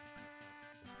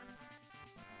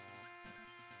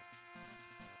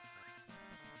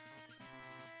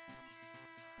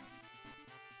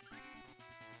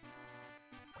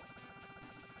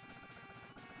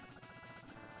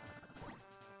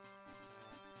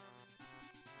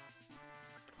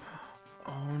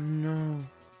 Oh no.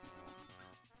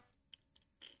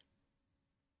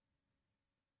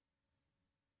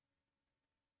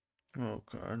 Oh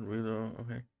god, reload.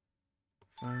 Okay.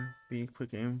 Fine. B, quick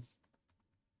aim.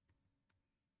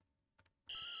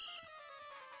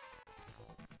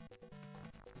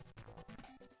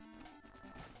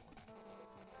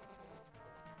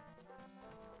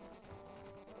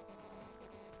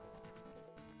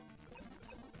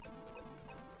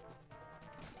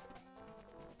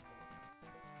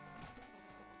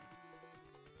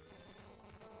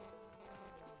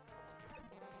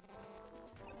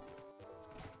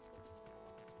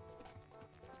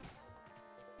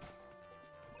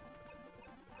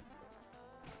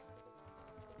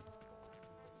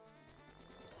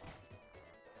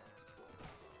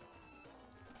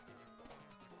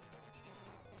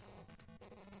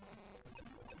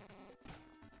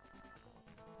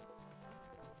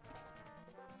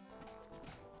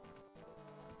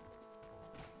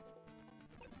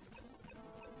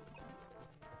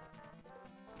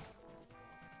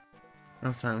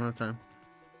 Enough time.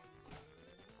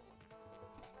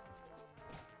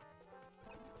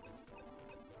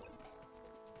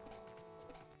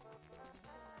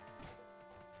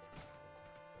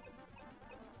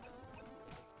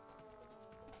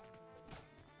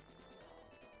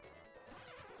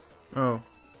 Oh.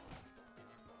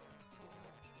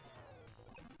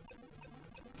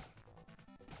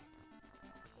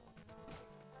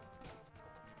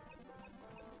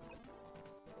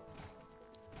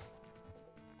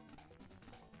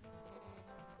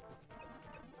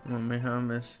 Oh, man, I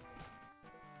miss.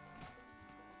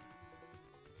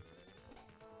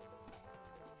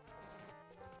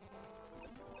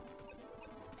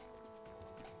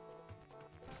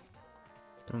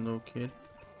 Dumb little kid.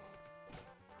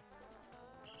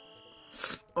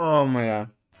 Oh my god.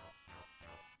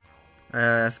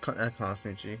 That cost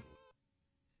me, G.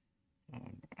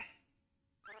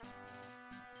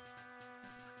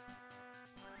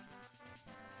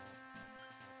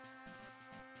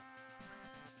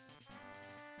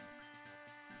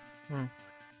 Oh.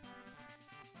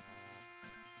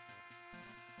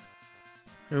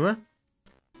 Wait, what?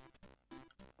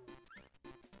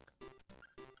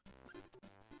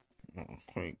 Oh,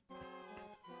 wait.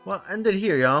 Well, end it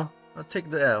here, y'all. I'll take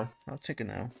the L. I'll take it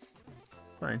now.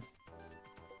 Fine.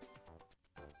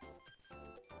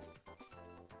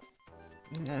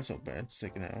 Not so bad. It's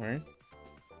taking out, right?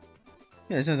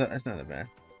 Yeah, it's not that bad.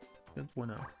 Just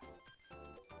 1 out.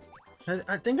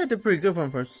 I think I did pretty good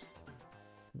from first.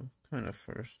 Kind of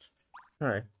first.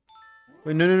 Alright.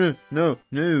 Wait, no. No.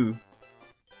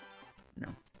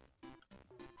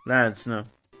 Lads, no.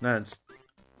 Lads.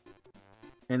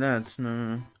 Hey, lads,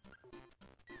 no.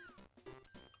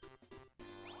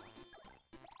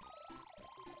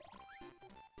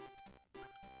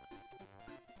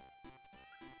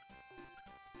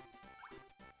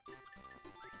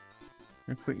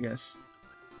 I quit, yes.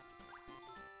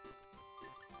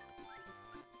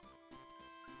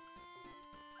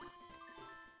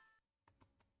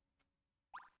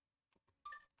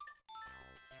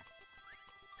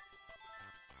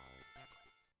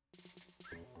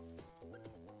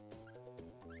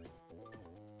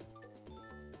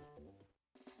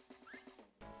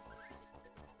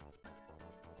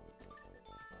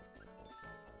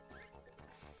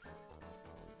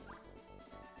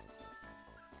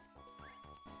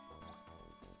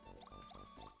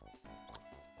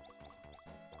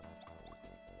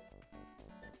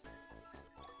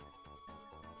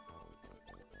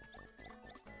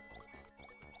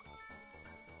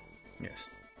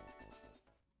 Yes.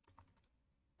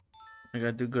 I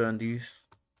gotta do good on these.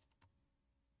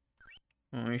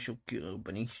 Oh, you're so cute, little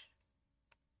bunnies.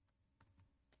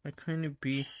 I kind of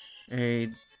be a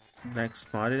black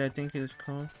spotted, I think it is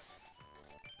called.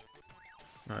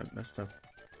 I messed up.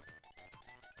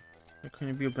 I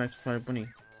kind of be a black spotted bunny.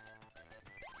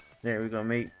 There we go,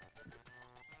 mate.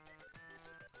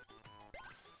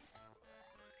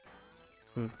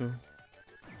 Let's go.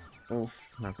 Oof,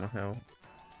 knock my head out.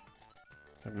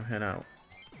 Knock my head out.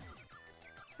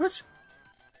 What?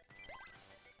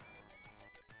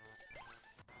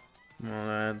 Come on,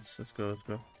 lads. Let's go, let's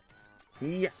go.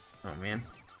 Yeah. Oh, man.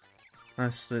 I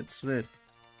slid.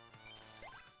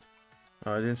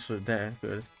 Oh, I didn't slid that.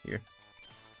 Good. Here.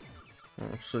 Oh,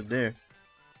 I slid there.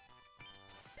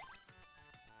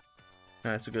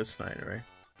 That's a good slider,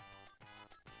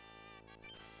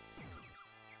 right?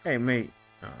 Hey, mate.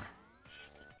 Oh.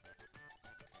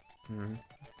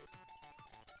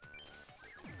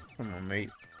 Come on, mate.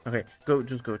 Okay, go.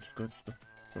 Just go.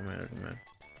 Don't matter.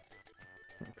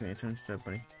 Don't pay attention to that,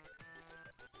 buddy.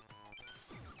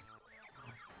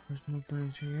 There's no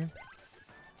bunnies here.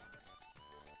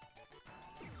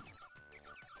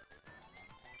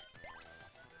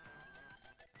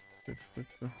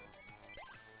 Let's go.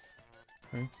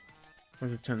 Okay.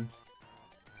 Where's the 10?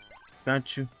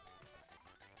 Got you.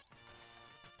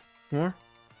 More?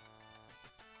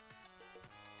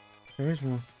 There is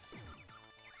more.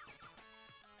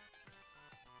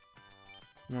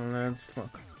 Come on, lads.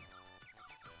 Fuck.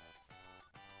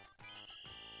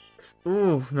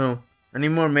 Ooh, no. I need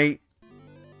more, mate.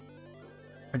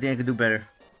 I think I could do better.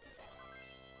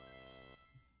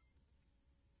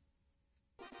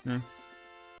 No.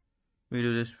 We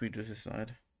do this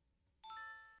side.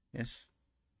 Yes.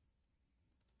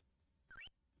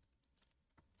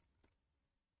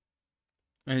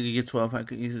 I could get 12. I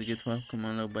could easily get 12. Come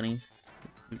on, little bunnies.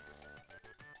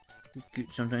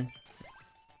 Cute sometimes.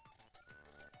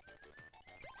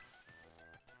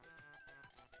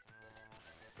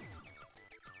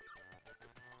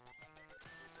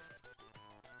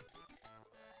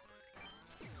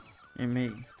 Hey,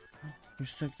 mate. You're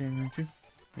stuck there, aren't you?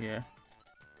 Yeah.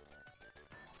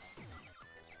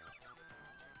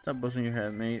 Stop busting your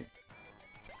head, mate.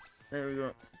 There we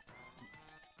go.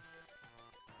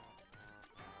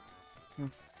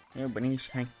 Yeah, bunnies.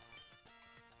 Hi.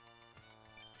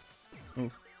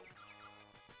 Oh.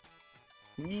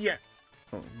 Yeah.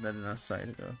 Oh, that is not side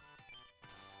to go.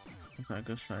 That's not a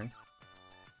good sign.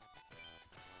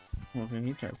 Okay,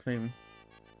 he tried to play me.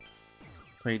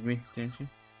 Played me, didn't you?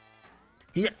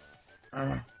 Yeah.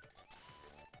 I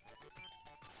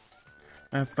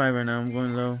have 5 right now. I'm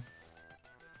going low.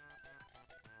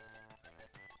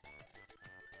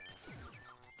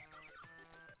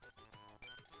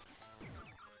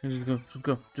 Just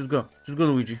go,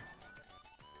 Luigi.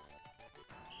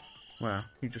 Wow,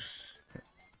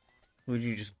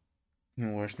 Luigi just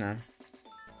even worse now.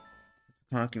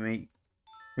 Hockey, mate.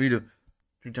 What do you do?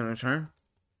 3 times a turn?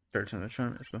 3rd time a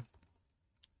turn. Let's go.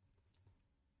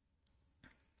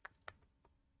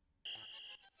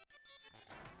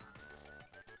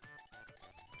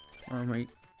 Oh, mate.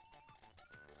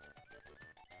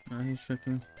 Oh, he's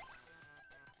checking.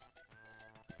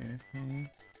 Okay.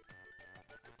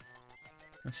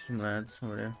 I see some lads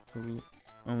over there.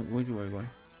 Oh, which way going?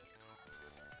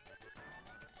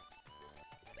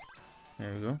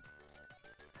 There we go.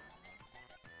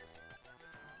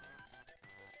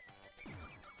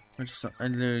 I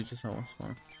literally just saw one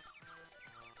spawn.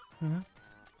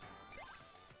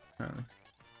 Apparently.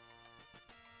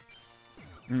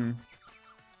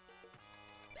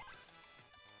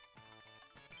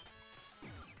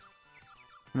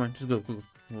 Come on, just go.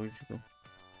 Where'd you go?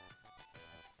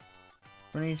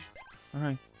 Finish.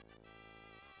 Hi.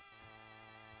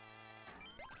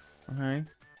 Hi.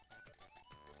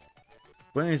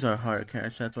 Bunnies are hard to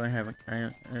catch. That's why I haven't.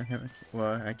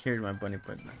 Well, I carried my bunny,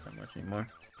 but not that much anymore.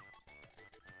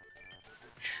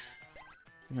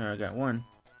 No, I got one.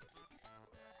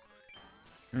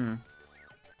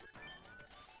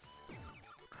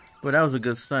 But that was a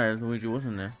good size, Luigi,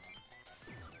 wasn't there?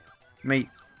 Mate.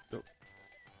 Oh.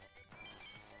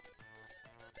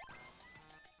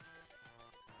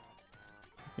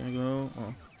 Can I go?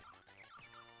 Oh.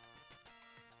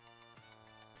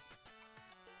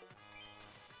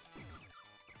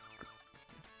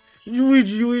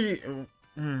 Luigi.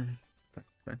 Fine.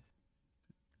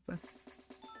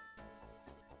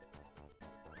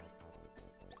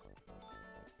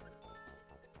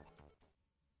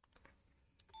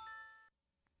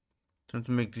 Time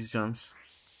to make these jumps.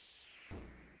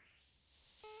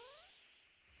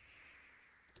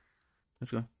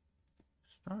 Let's go.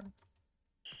 Start.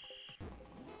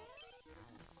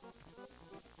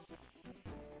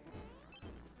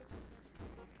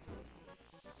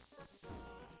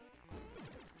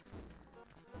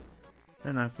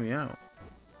 That knocked me out.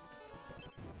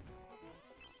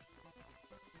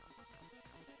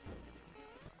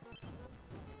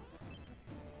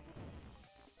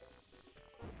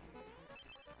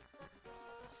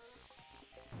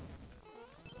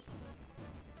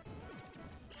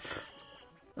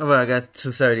 Oh, but I got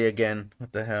 270 again.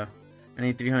 What the hell? I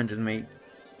need 300, mate.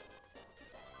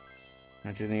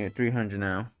 I just need 300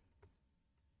 now.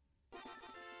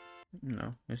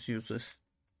 No, it's useless.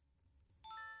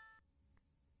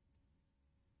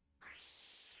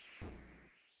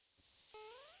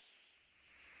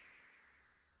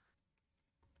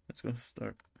 Let's go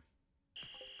start.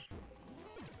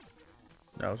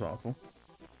 That was awful.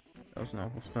 That was an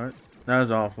awful start. That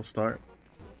was an awful start.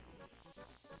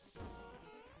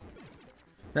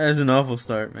 That is an awful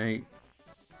start, mate.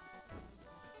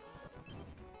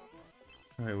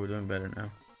 Alright, we're doing better now.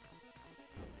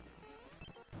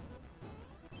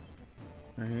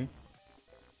 Alright.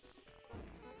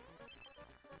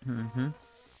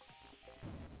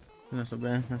 Not so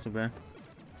bad, not so bad.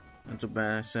 Not so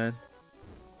bad, I said.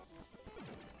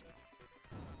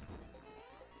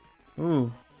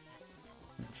 Ooh.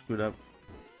 Screwed up.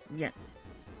 Yeah.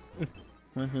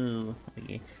 Woohoo.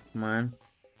 Okay, come on.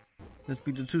 Let's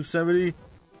beat the 270.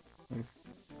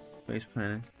 Face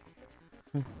planning.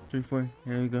 3, 4.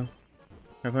 Here we go.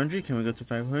 500. Can we go to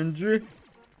 500?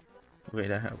 Wait,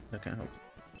 that helped. That can't help.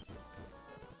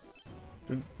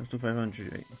 Let's do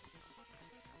 500. Right?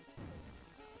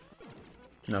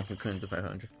 No, we couldn't do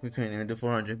 500. We couldn't even do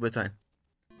 400. But it's fine.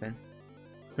 Then,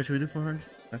 what should we do? 400?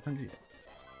 500?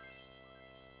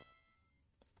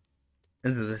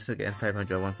 Let's do this again.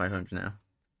 500. I want 500 now.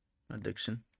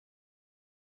 Addiction.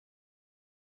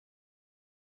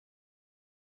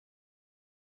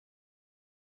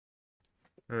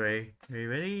 Alright, are you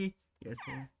ready? Yes,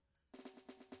 sir.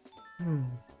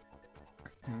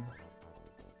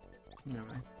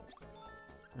 Alright.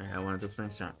 I want to do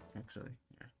slingshot, actually.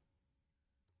 Yeah.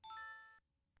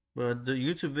 But the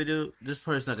YouTube video, this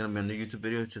part is not gonna be on the YouTube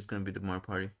video, it's just gonna be the Mario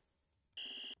Party.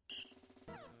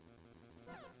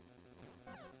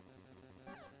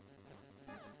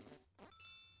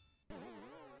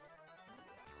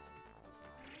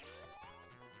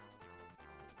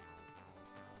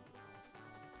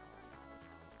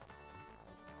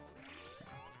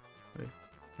 Wait,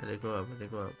 let it go up, let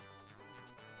it go up.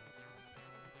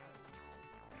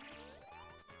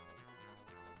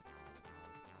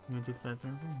 I'm gonna do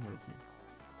 5,000?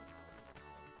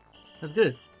 That's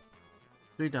good.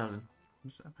 3,000.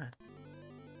 It's not bad.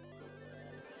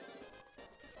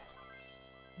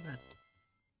 Not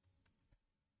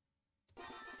bad.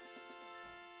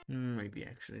 Maybe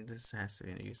actually, this has to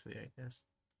be a use video, I guess.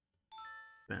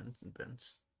 Bends and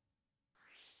bends.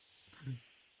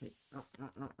 Wait, no,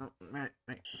 right.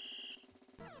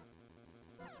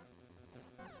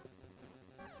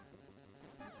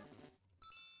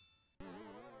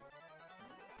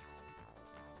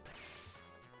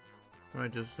 Or I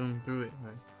just zoom through it,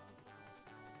 right?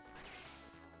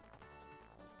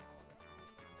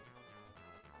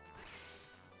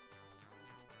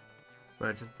 But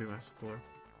I just beat my score.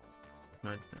 No,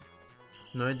 I didn't.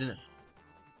 No, I didn't.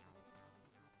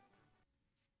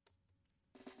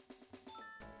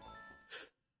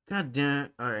 God damn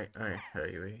it. Alright.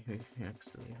 Wait.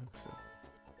 Actually.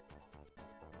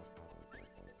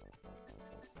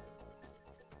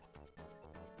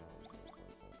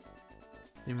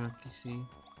 Monkey see.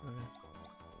 Alright.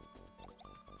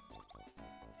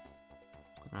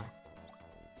 Oh.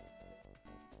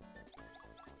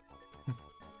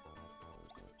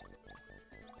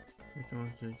 Which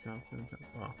one's the shop?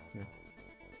 Oh, yeah.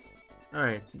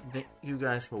 Alright, thank you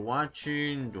guys for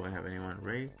watching. Do I have anyone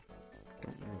raid?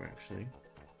 Don't remember actually.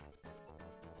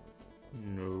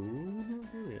 No,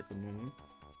 not really at the moment.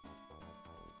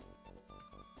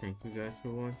 Thank you guys for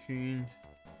watching.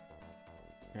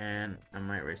 And I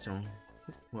might raid someone.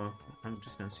 Well, I'm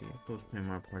just gonna see. Post play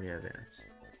Mario Party Advance.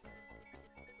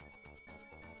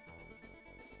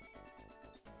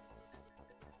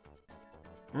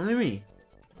 Only me.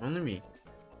 Only me.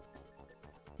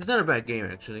 It's not a bad game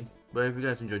actually. But if you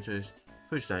guys enjoyed today's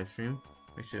Twitch live stream,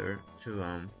 make sure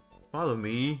to follow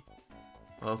me.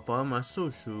 Follow my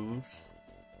socials.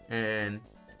 And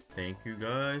thank you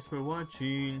guys for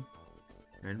watching.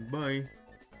 And bye.